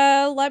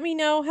 Charlotte, let me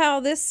know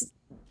how this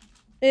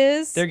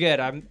is. They're good.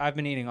 I've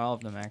been eating all of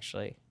them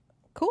actually.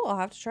 Cool. I'll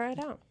have to try it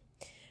out.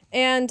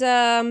 And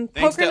Thanks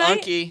poker to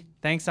night. Unky.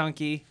 Thanks,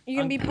 Unky. You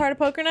gonna be part of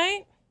poker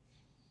night?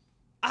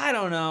 I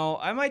don't know.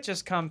 I might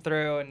just come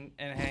through and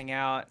hang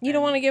out. You don't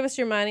and- want to give us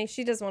your money.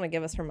 She doesn't want to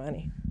give us her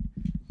money.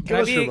 Can Give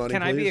us your money,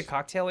 Can I be a please.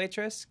 cocktail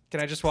waitress?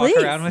 Can I just walk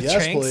Please. around with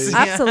Yes, drinks? please.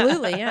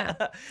 Absolutely, yeah.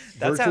 That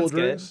Virtual sounds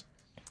drinks?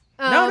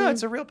 No,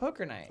 it's a real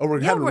poker night. Oh, we're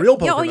Yeah, having we're- real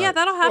poker oh, yeah, night.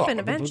 that'll happen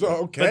Oh, eventually.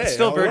 Okay. But it's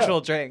still all right. virtual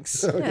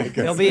drinks. Okay, good.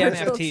 There'll be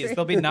Virtual NFTs. drinks.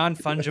 There'll be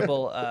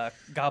non-fungible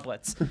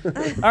goblets.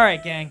 All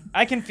right, gang.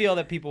 I can feel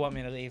that people want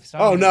me to leave. So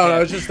I'm Oh gonna no, do no,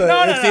 it. it's just the,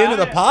 No, no, it's no, the end of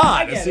I the get it. pod.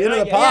 I It's get the it. end of I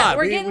the get it. Yeah, pod.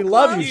 we're we getting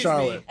love you, close.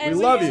 Charlotte. And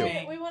We love you.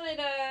 We wanted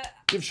to.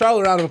 Give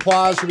Charlotte a round of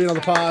applause for being on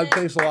the pod.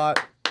 Thanks a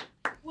lot.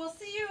 We'll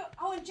see you.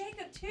 Oh, and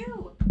Jacob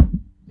too.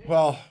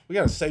 Well, we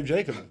gotta save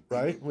Jacob,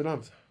 right? We don't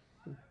have.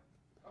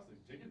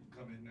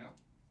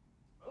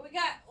 We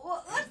got.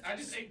 Well, I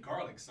just ate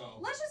garlic, so.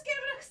 let's just get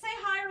him to say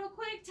hi real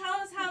quick. Tell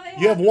us how they.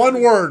 You have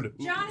one word.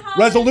 John Holland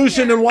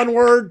Resolution here. in one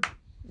word.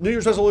 New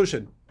Year's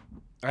resolution.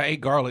 I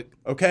ate garlic.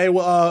 Okay.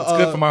 Well, It's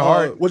good for my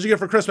heart. What'd you get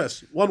for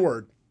Christmas? One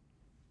word.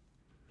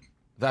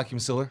 Vacuum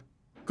sealer.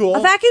 Cool.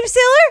 A vacuum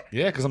sealer?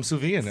 Yeah, because I'm sous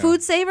vide now.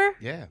 Food saver?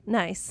 Yeah.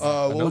 Nice.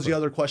 What was the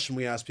Another. other question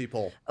we asked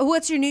people?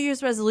 What's your New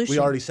Year's resolution? We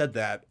already said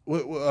that.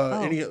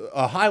 Any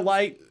a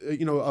highlight?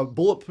 A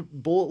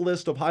bullet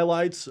list of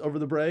highlights over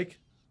the break,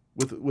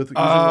 with using 1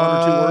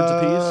 or 2 words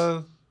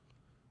apiece.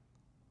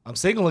 I'm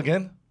single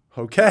again.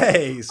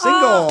 Okay,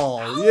 single.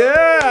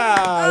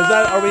 Yeah. Is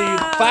that? Are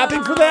we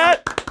clapping for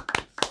that?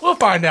 We'll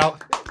find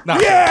out. No,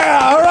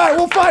 Yeah. All right.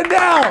 We'll find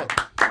out.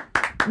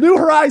 New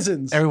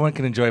horizons. everyone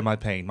can enjoy my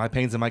pain, my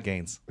pains and my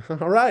gains.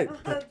 All right.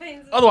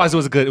 Otherwise, it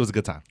was a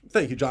good time.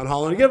 Thank you, John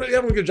Holland.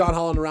 Everyone give John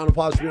Holland a round of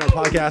applause for being on the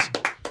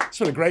podcast. It's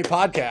been a great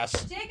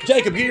podcast.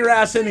 Jacob, get your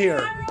ass in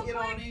here. Get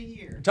on in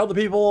here. Tell the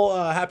people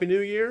Happy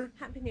New Year.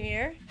 Happy New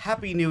Year.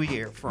 Happy New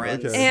Year,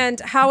 friends. Okay. And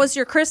how was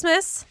your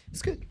Christmas?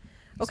 It's good.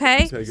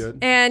 Okay. Okay, good.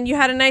 And you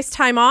had a nice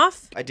time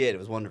off? I did. It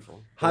was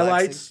wonderful.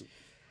 Highlights.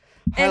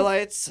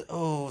 Highlights.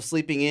 Oh,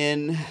 sleeping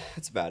in.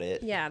 That's about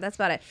it. Yeah, that's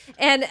about it.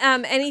 And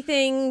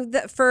anything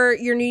that for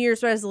your New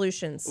Year's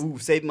resolutions? Ooh,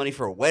 save money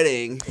for a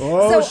wedding.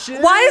 Oh So,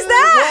 shit! why is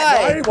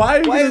that? Why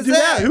are you Why gonna is do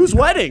that? that? Whose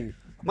wedding?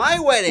 My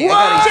wedding. Whoa!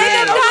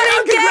 I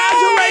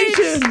got engaged.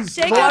 Congratulations!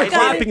 Jacob A lot of got-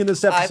 clapping in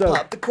this I episode.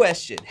 popped the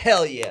question.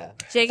 Hell yeah.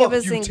 Jacob Fuck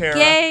is you, Tara.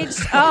 engaged.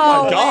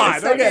 Oh Oh, my God! we're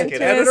so Okay, into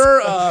his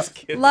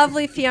editor.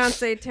 lovely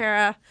fiance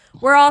Tara.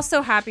 We're all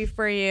so happy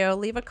for you.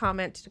 Leave a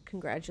comment to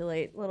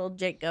congratulate little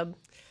Jacob.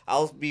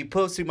 I'll be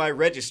posting my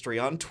registry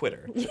on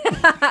Twitter.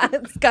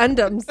 It's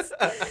Gundams.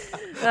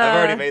 I've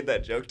already made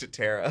that joke to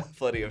Tara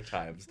plenty of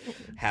times.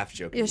 Half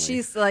jokingly. Yeah,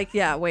 she's like,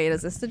 yeah, wait,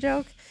 is this a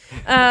joke?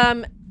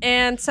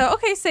 And so,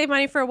 okay, save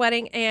money for a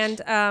wedding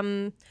and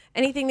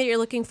anything that you're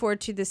looking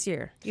forward to this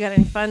year. You got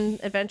any fun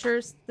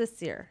adventures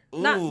this year?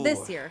 Not Ooh.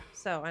 this year,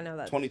 so I know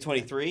that.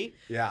 2023.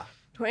 Yeah.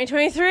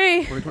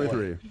 2023.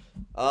 2023.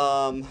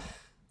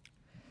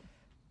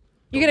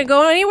 You gonna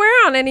go anywhere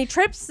on any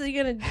trips? Are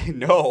you gonna?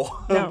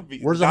 No. No.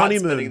 Because Where's the not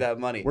honeymoon? Spending that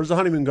money. Where's the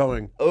honeymoon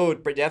going? Oh,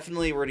 but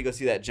definitely we're gonna go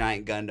see that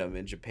giant Gundam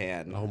in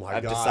Japan. Oh my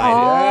I've God. decided.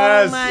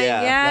 Oh Yes. my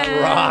Yeah, god!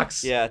 That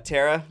rocks. Yeah,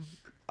 Tara,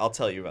 I'll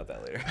tell you about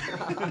that later.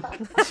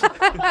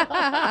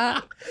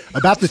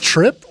 About the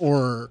trip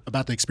or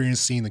about the experience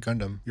seeing the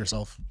Gundam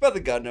yourself? About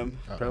the Gundam.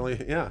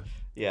 Apparently, yeah.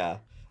 Yeah.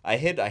 I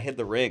hid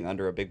the ring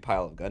under a big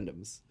pile of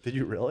Gundams. Did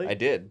you really? I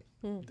did.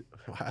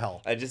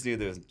 Wow. I just knew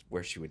there was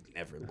where she would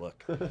never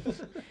look.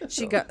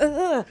 She go.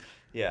 Ugh.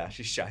 Yeah,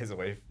 she shies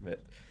away from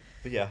it.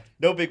 But yeah,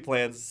 no big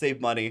plans. Save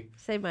money.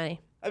 Save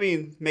money. I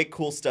mean, make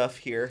cool stuff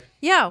here,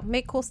 Yeah,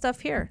 make cool stuff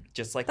here.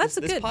 just like That's this,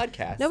 a this good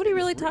podcast. Nobody in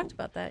this really room. talked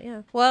about that.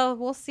 Yeah. Well,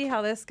 we'll see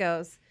how this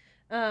goes.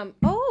 Oh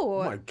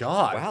my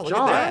God. Wow, look at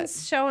John. that.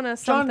 John's showing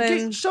us John,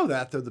 something. show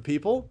that to the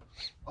people.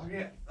 Oh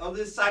yeah. Oh,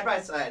 this side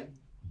by side.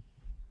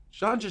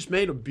 John just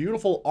made a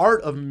beautiful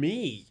art of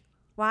me.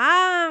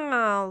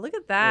 Wow! Look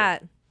at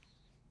that.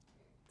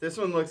 This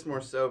one looks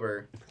more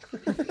sober.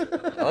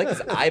 I like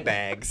his eye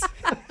bags.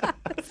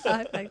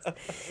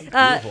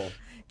 Beautiful.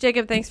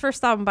 Jacob, thanks for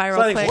stopping by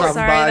real Thanks quick. for stopping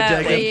Sorry by,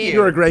 that Jacob. we-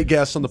 You're a great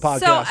guest on the podcast.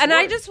 So, and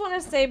I just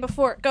want to say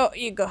before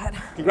you go ahead.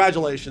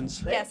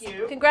 Congratulations. Yes,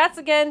 you. congrats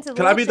again to.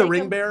 Can I be the little ring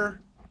Jacob.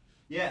 bearer?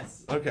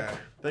 Yes. Okay.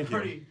 Thank you.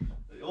 Pretty.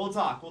 We'll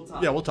talk.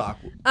 Yeah, we'll talk.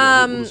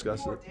 Yeah, we'll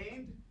discuss it.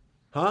 Ordained?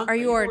 Huh? Are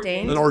you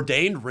ordained? An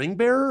ordained ring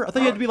bearer? I thought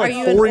you had to be Are like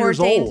you 4 an years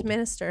ordained old.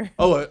 minister?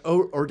 Oh, an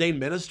ordained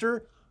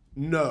minister?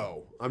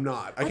 No, I'm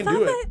not. I can thought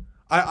do it. that-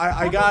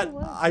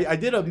 I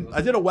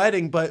did a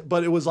wedding,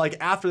 but it was like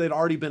after they'd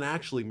already been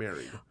actually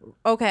married.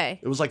 Okay.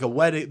 It was like a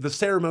wedding, the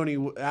ceremony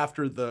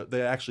after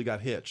they actually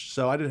got hitched.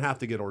 So I didn't have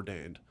to get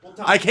ordained.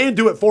 I can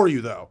do it for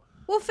you though.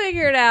 We'll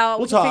figure it out.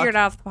 We'll We'll figure it talk.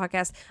 out off the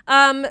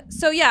podcast.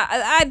 So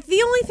yeah,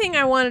 the only thing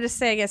I wanted to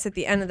say, I guess, at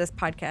the end of this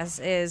podcast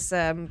is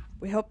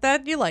we hope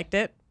that you liked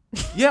it.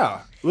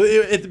 Yeah. Well,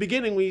 at the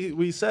beginning,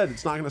 we said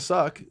it's not going to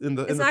suck in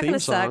the It's in the not theme gonna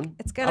suck. song.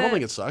 It's I gonna- don't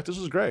think it sucked. This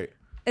was great.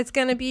 It's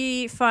going to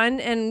be fun,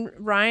 and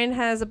Ryan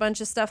has a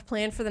bunch of stuff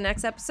planned for the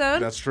next episode.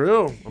 That's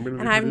true. I'm gonna be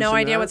and I have no producing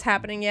idea that. what's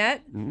happening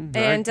yet. I And,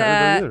 kinda don't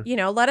either. you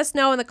know, let us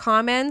know in the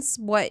comments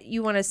what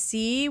you want to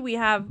see. We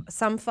have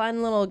some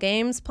fun little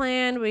games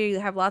planned. We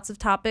have lots of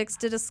topics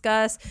to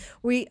discuss.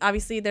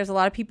 Obviously, there's a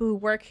lot of people who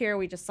work here.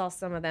 We just saw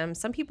some of them.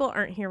 Some people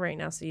aren't here right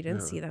now, so you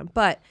didn't see them.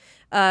 But,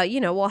 you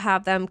know, we'll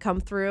have them come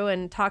through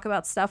and talk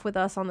about stuff with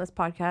us on this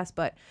podcast.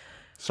 But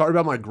Sorry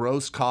about my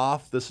gross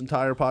cough this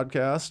entire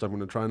podcast. I'm going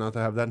to try not to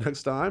have that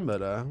next time,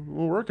 but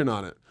we're working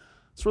on it.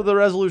 That's where the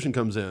resolution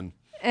comes in.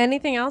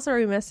 anything else? Are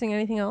we missing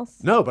anything else?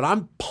 No, but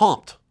I'm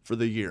pumped for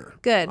the year.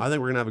 Good. I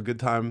think we're going to have a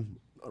good time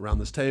around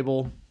this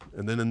table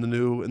and then in the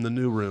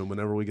new room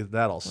whenever we get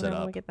that all set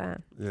Whenever up. we get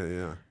that.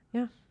 Yeah.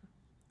 Yeah.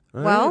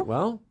 All Well, right,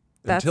 well,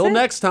 that's until it.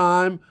 next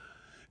time,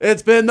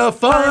 it's been the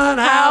Fun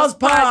House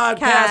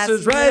Podcast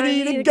is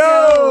ready to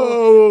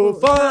go.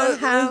 Fun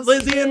House,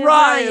 Lindsay and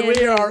Ryan,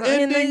 we are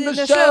ending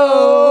the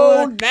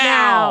show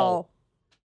now.